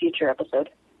the future episode.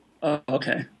 Oh,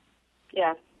 okay.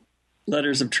 Yeah.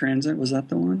 Letters of Transit, was that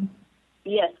the one?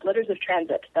 Yes, Letters of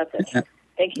Transit. That's it. Yeah.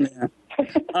 Thank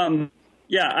you.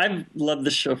 Yeah. I've loved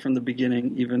the show from the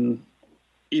beginning,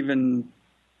 even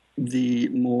the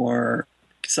more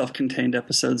self-contained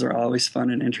episodes are always fun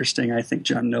and interesting. I think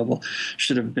John Noble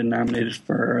should have been nominated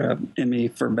for Emmy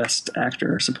for Best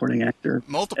Actor or Supporting Actor.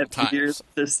 Multiple times. Years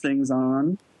this thing's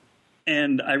on.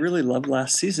 And I really loved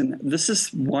last season. This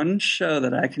is one show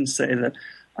that I can say that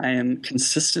I am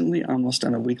consistently, almost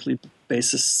on a weekly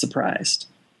basis, surprised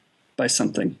by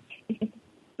something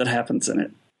that happens in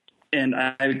it. And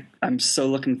I'm so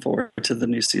looking forward to the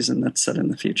new season that's set in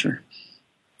the future.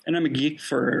 And I'm a geek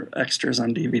for extras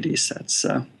on DVD sets,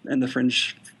 so, and the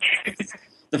Fringe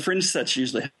sets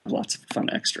usually have lots of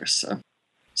fun extras.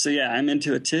 So yeah, I'm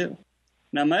into it too.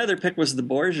 Now my other pick was the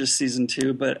Borgias season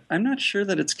 2, but I'm not sure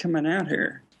that it's coming out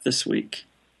here this week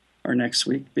or next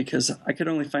week, because I could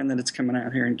only find that it's coming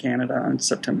out here in Canada on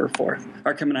September 4th,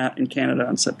 or coming out in Canada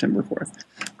on September 4th.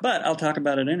 But I'll talk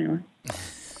about it anyway.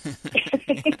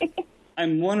 I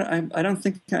don't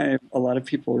think a lot of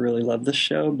people really love this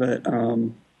show, but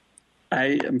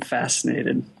I am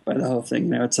fascinated by the whole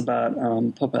thing. It's about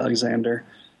Pope Alexander,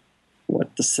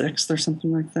 the 6th or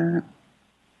something like that.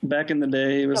 Back in the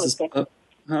day, it was this.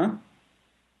 Huh?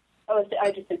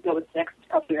 I just said go with 6.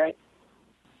 Probably right.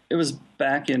 It was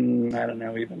back in, I don't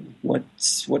know even what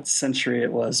century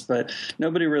it was, but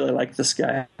nobody really liked this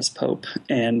guy as Pope,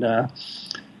 and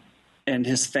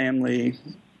his family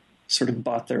sort of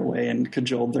bought their way and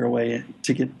cajoled their way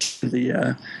to get to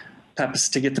the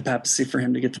papacy for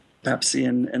him to get the papacy,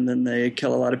 and then they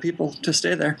kill a lot of people to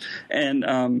stay there. And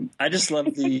I just love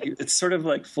it's sort of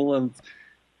like full of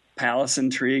palace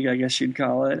intrigue, I guess you'd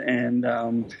call it. And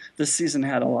this season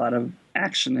had a lot of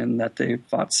action in that they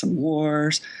fought some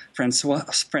wars. Francois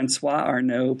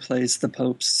Arnault plays the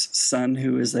Pope's son,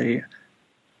 who is a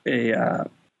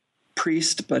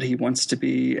priest, but he wants to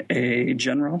be a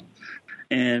general.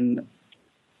 And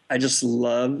I just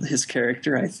love his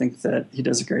character. I think that he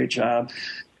does a great job.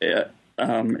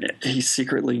 He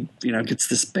secretly, gets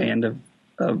this band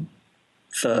of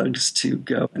thugs to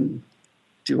go and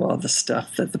do all the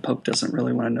stuff that the Pope doesn't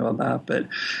really want to know about, but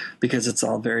because it's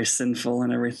all very sinful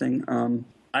and everything.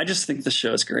 I just think the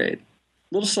show is great. A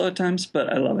little slow at times,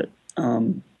 but I love it.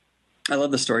 I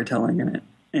love the storytelling in it.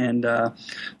 And the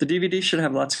DVD should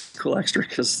have lots of cool extras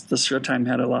because the Showtime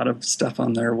had a lot of stuff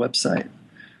on their website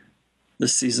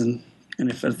this season. And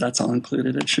if that's all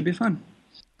included, it should be fun.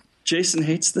 Jason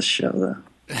hates this show, though.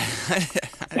 I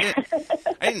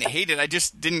didn't hate it. I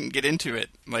just didn't get into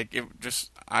it.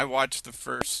 I watched the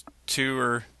first 2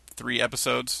 or 3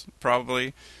 episodes,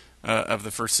 probably, of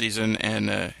the first season,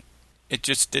 and it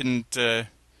just didn't.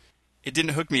 It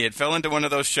didn't hook me. It fell into one of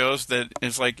those shows that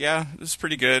is like, yeah, this is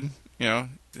pretty good.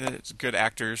 It's good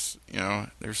actors.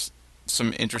 There's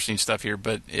some interesting stuff here,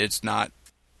 but it's not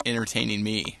entertaining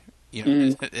me.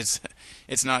 It's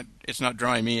not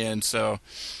drawing me in. So.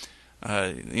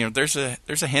 There's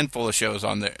a handful of shows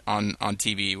on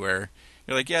TV where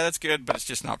you're like, yeah, that's good, but it's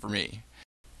just not for me.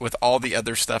 With all the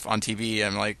other stuff on TV,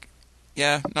 I'm like,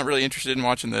 yeah, not really interested in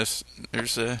watching this.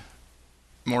 There's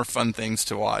more fun things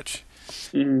to watch.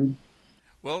 Mm-hmm.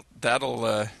 Well,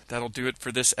 that'll do it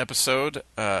for this episode.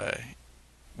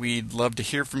 We'd love to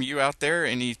hear from you out there.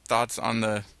 Any thoughts on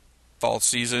the fall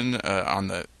season, on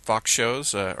the Fox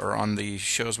shows, or on the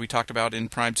shows we talked about in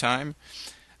prime time?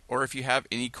 Or if you have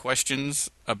any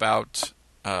questions about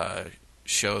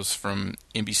shows from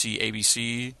NBC,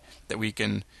 ABC that we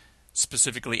can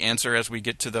specifically answer as we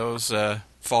get to those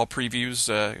fall previews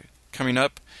coming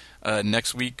up.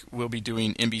 Next week we'll be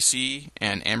doing NBC,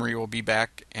 and Amory will be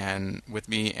back and with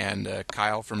me, and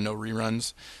Kyle from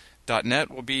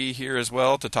NoReruns.net will be here as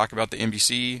well to talk about the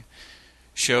NBC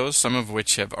shows, some of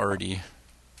which have already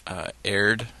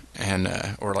aired.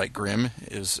 And or like Grimm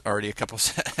is already a couple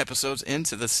episodes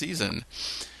into the season.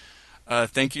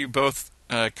 Thank you both,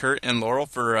 Curt and Laurel,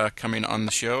 for coming on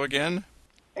the show again.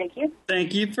 Thank you.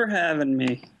 Thank you for having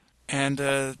me.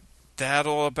 And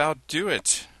that'll about do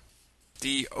it.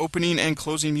 The opening and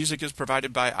closing music is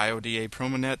provided by IODA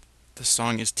Promonet. The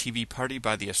song is TV Party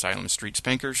by the Asylum Street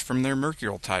Spankers from their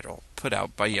Mercurial title, put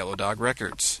out by Yellow Dog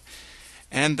Records.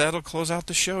 And that'll close out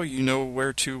the show. You know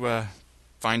where to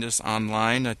find us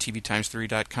online at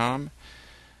tvx3.com.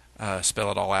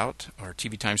 Spell it all out, or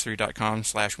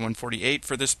tvx3.com/148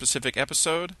 for this specific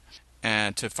episode,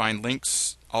 and to find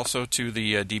links also to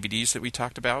the DVDs that we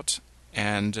talked about.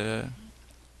 And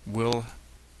we'll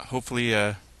hopefully,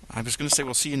 I was going to say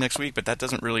we'll see you next week, but that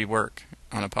doesn't really work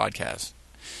on a podcast.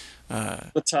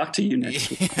 We'll talk to you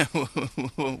next week. Yeah,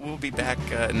 we'll be back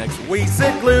next week. We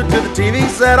sit glued to the TV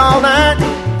set all night.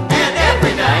 And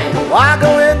every day, Why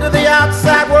go into the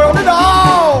outside world at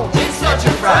all? it's such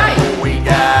a fright. We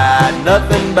got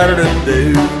nothing better to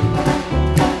do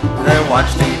than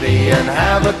watch TV and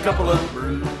have a couple of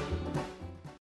brews.